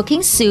 or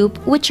cooking soup,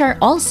 which are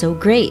also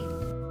great.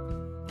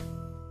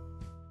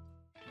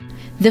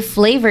 The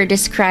flavor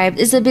described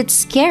is a bit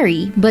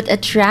scary, but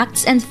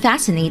attracts and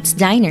fascinates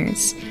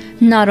diners.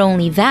 Not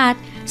only that,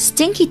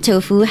 stinky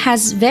tofu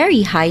has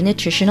very high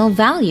nutritional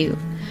value.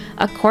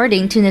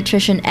 According to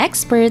nutrition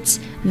experts,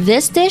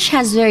 this dish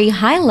has very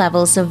high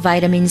levels of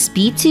vitamins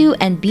B2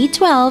 and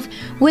B12,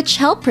 which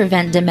help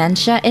prevent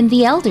dementia in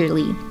the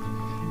elderly.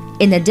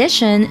 In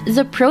addition,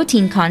 the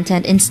protein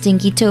content in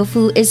stinky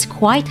tofu is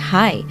quite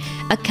high,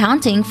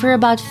 accounting for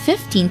about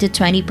 15 to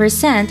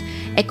 20%,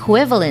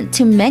 equivalent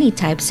to many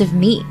types of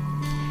meat.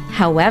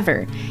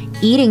 However,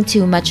 eating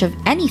too much of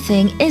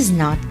anything is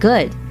not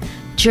good.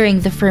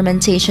 During the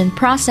fermentation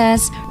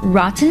process,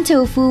 rotten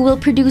tofu will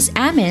produce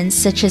amines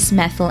such as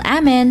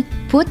methylamine,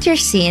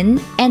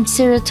 putrescine, and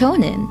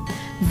serotonin.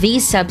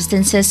 These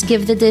substances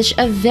give the dish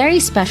a very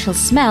special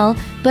smell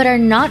but are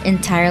not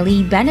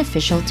entirely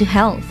beneficial to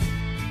health.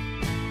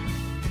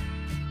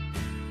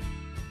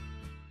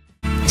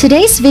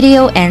 Today's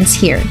video ends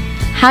here.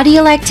 How do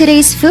you like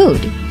today's food?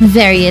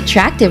 Very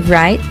attractive,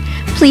 right?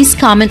 Please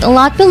comment a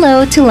lot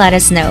below to let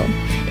us know.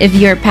 If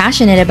you're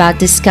passionate about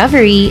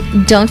discovery,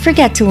 don't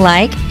forget to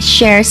like,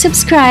 share,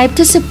 subscribe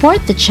to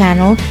support the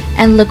channel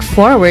and look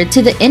forward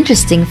to the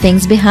interesting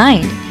things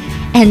behind.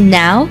 And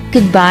now,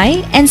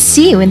 goodbye and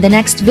see you in the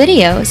next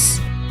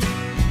videos.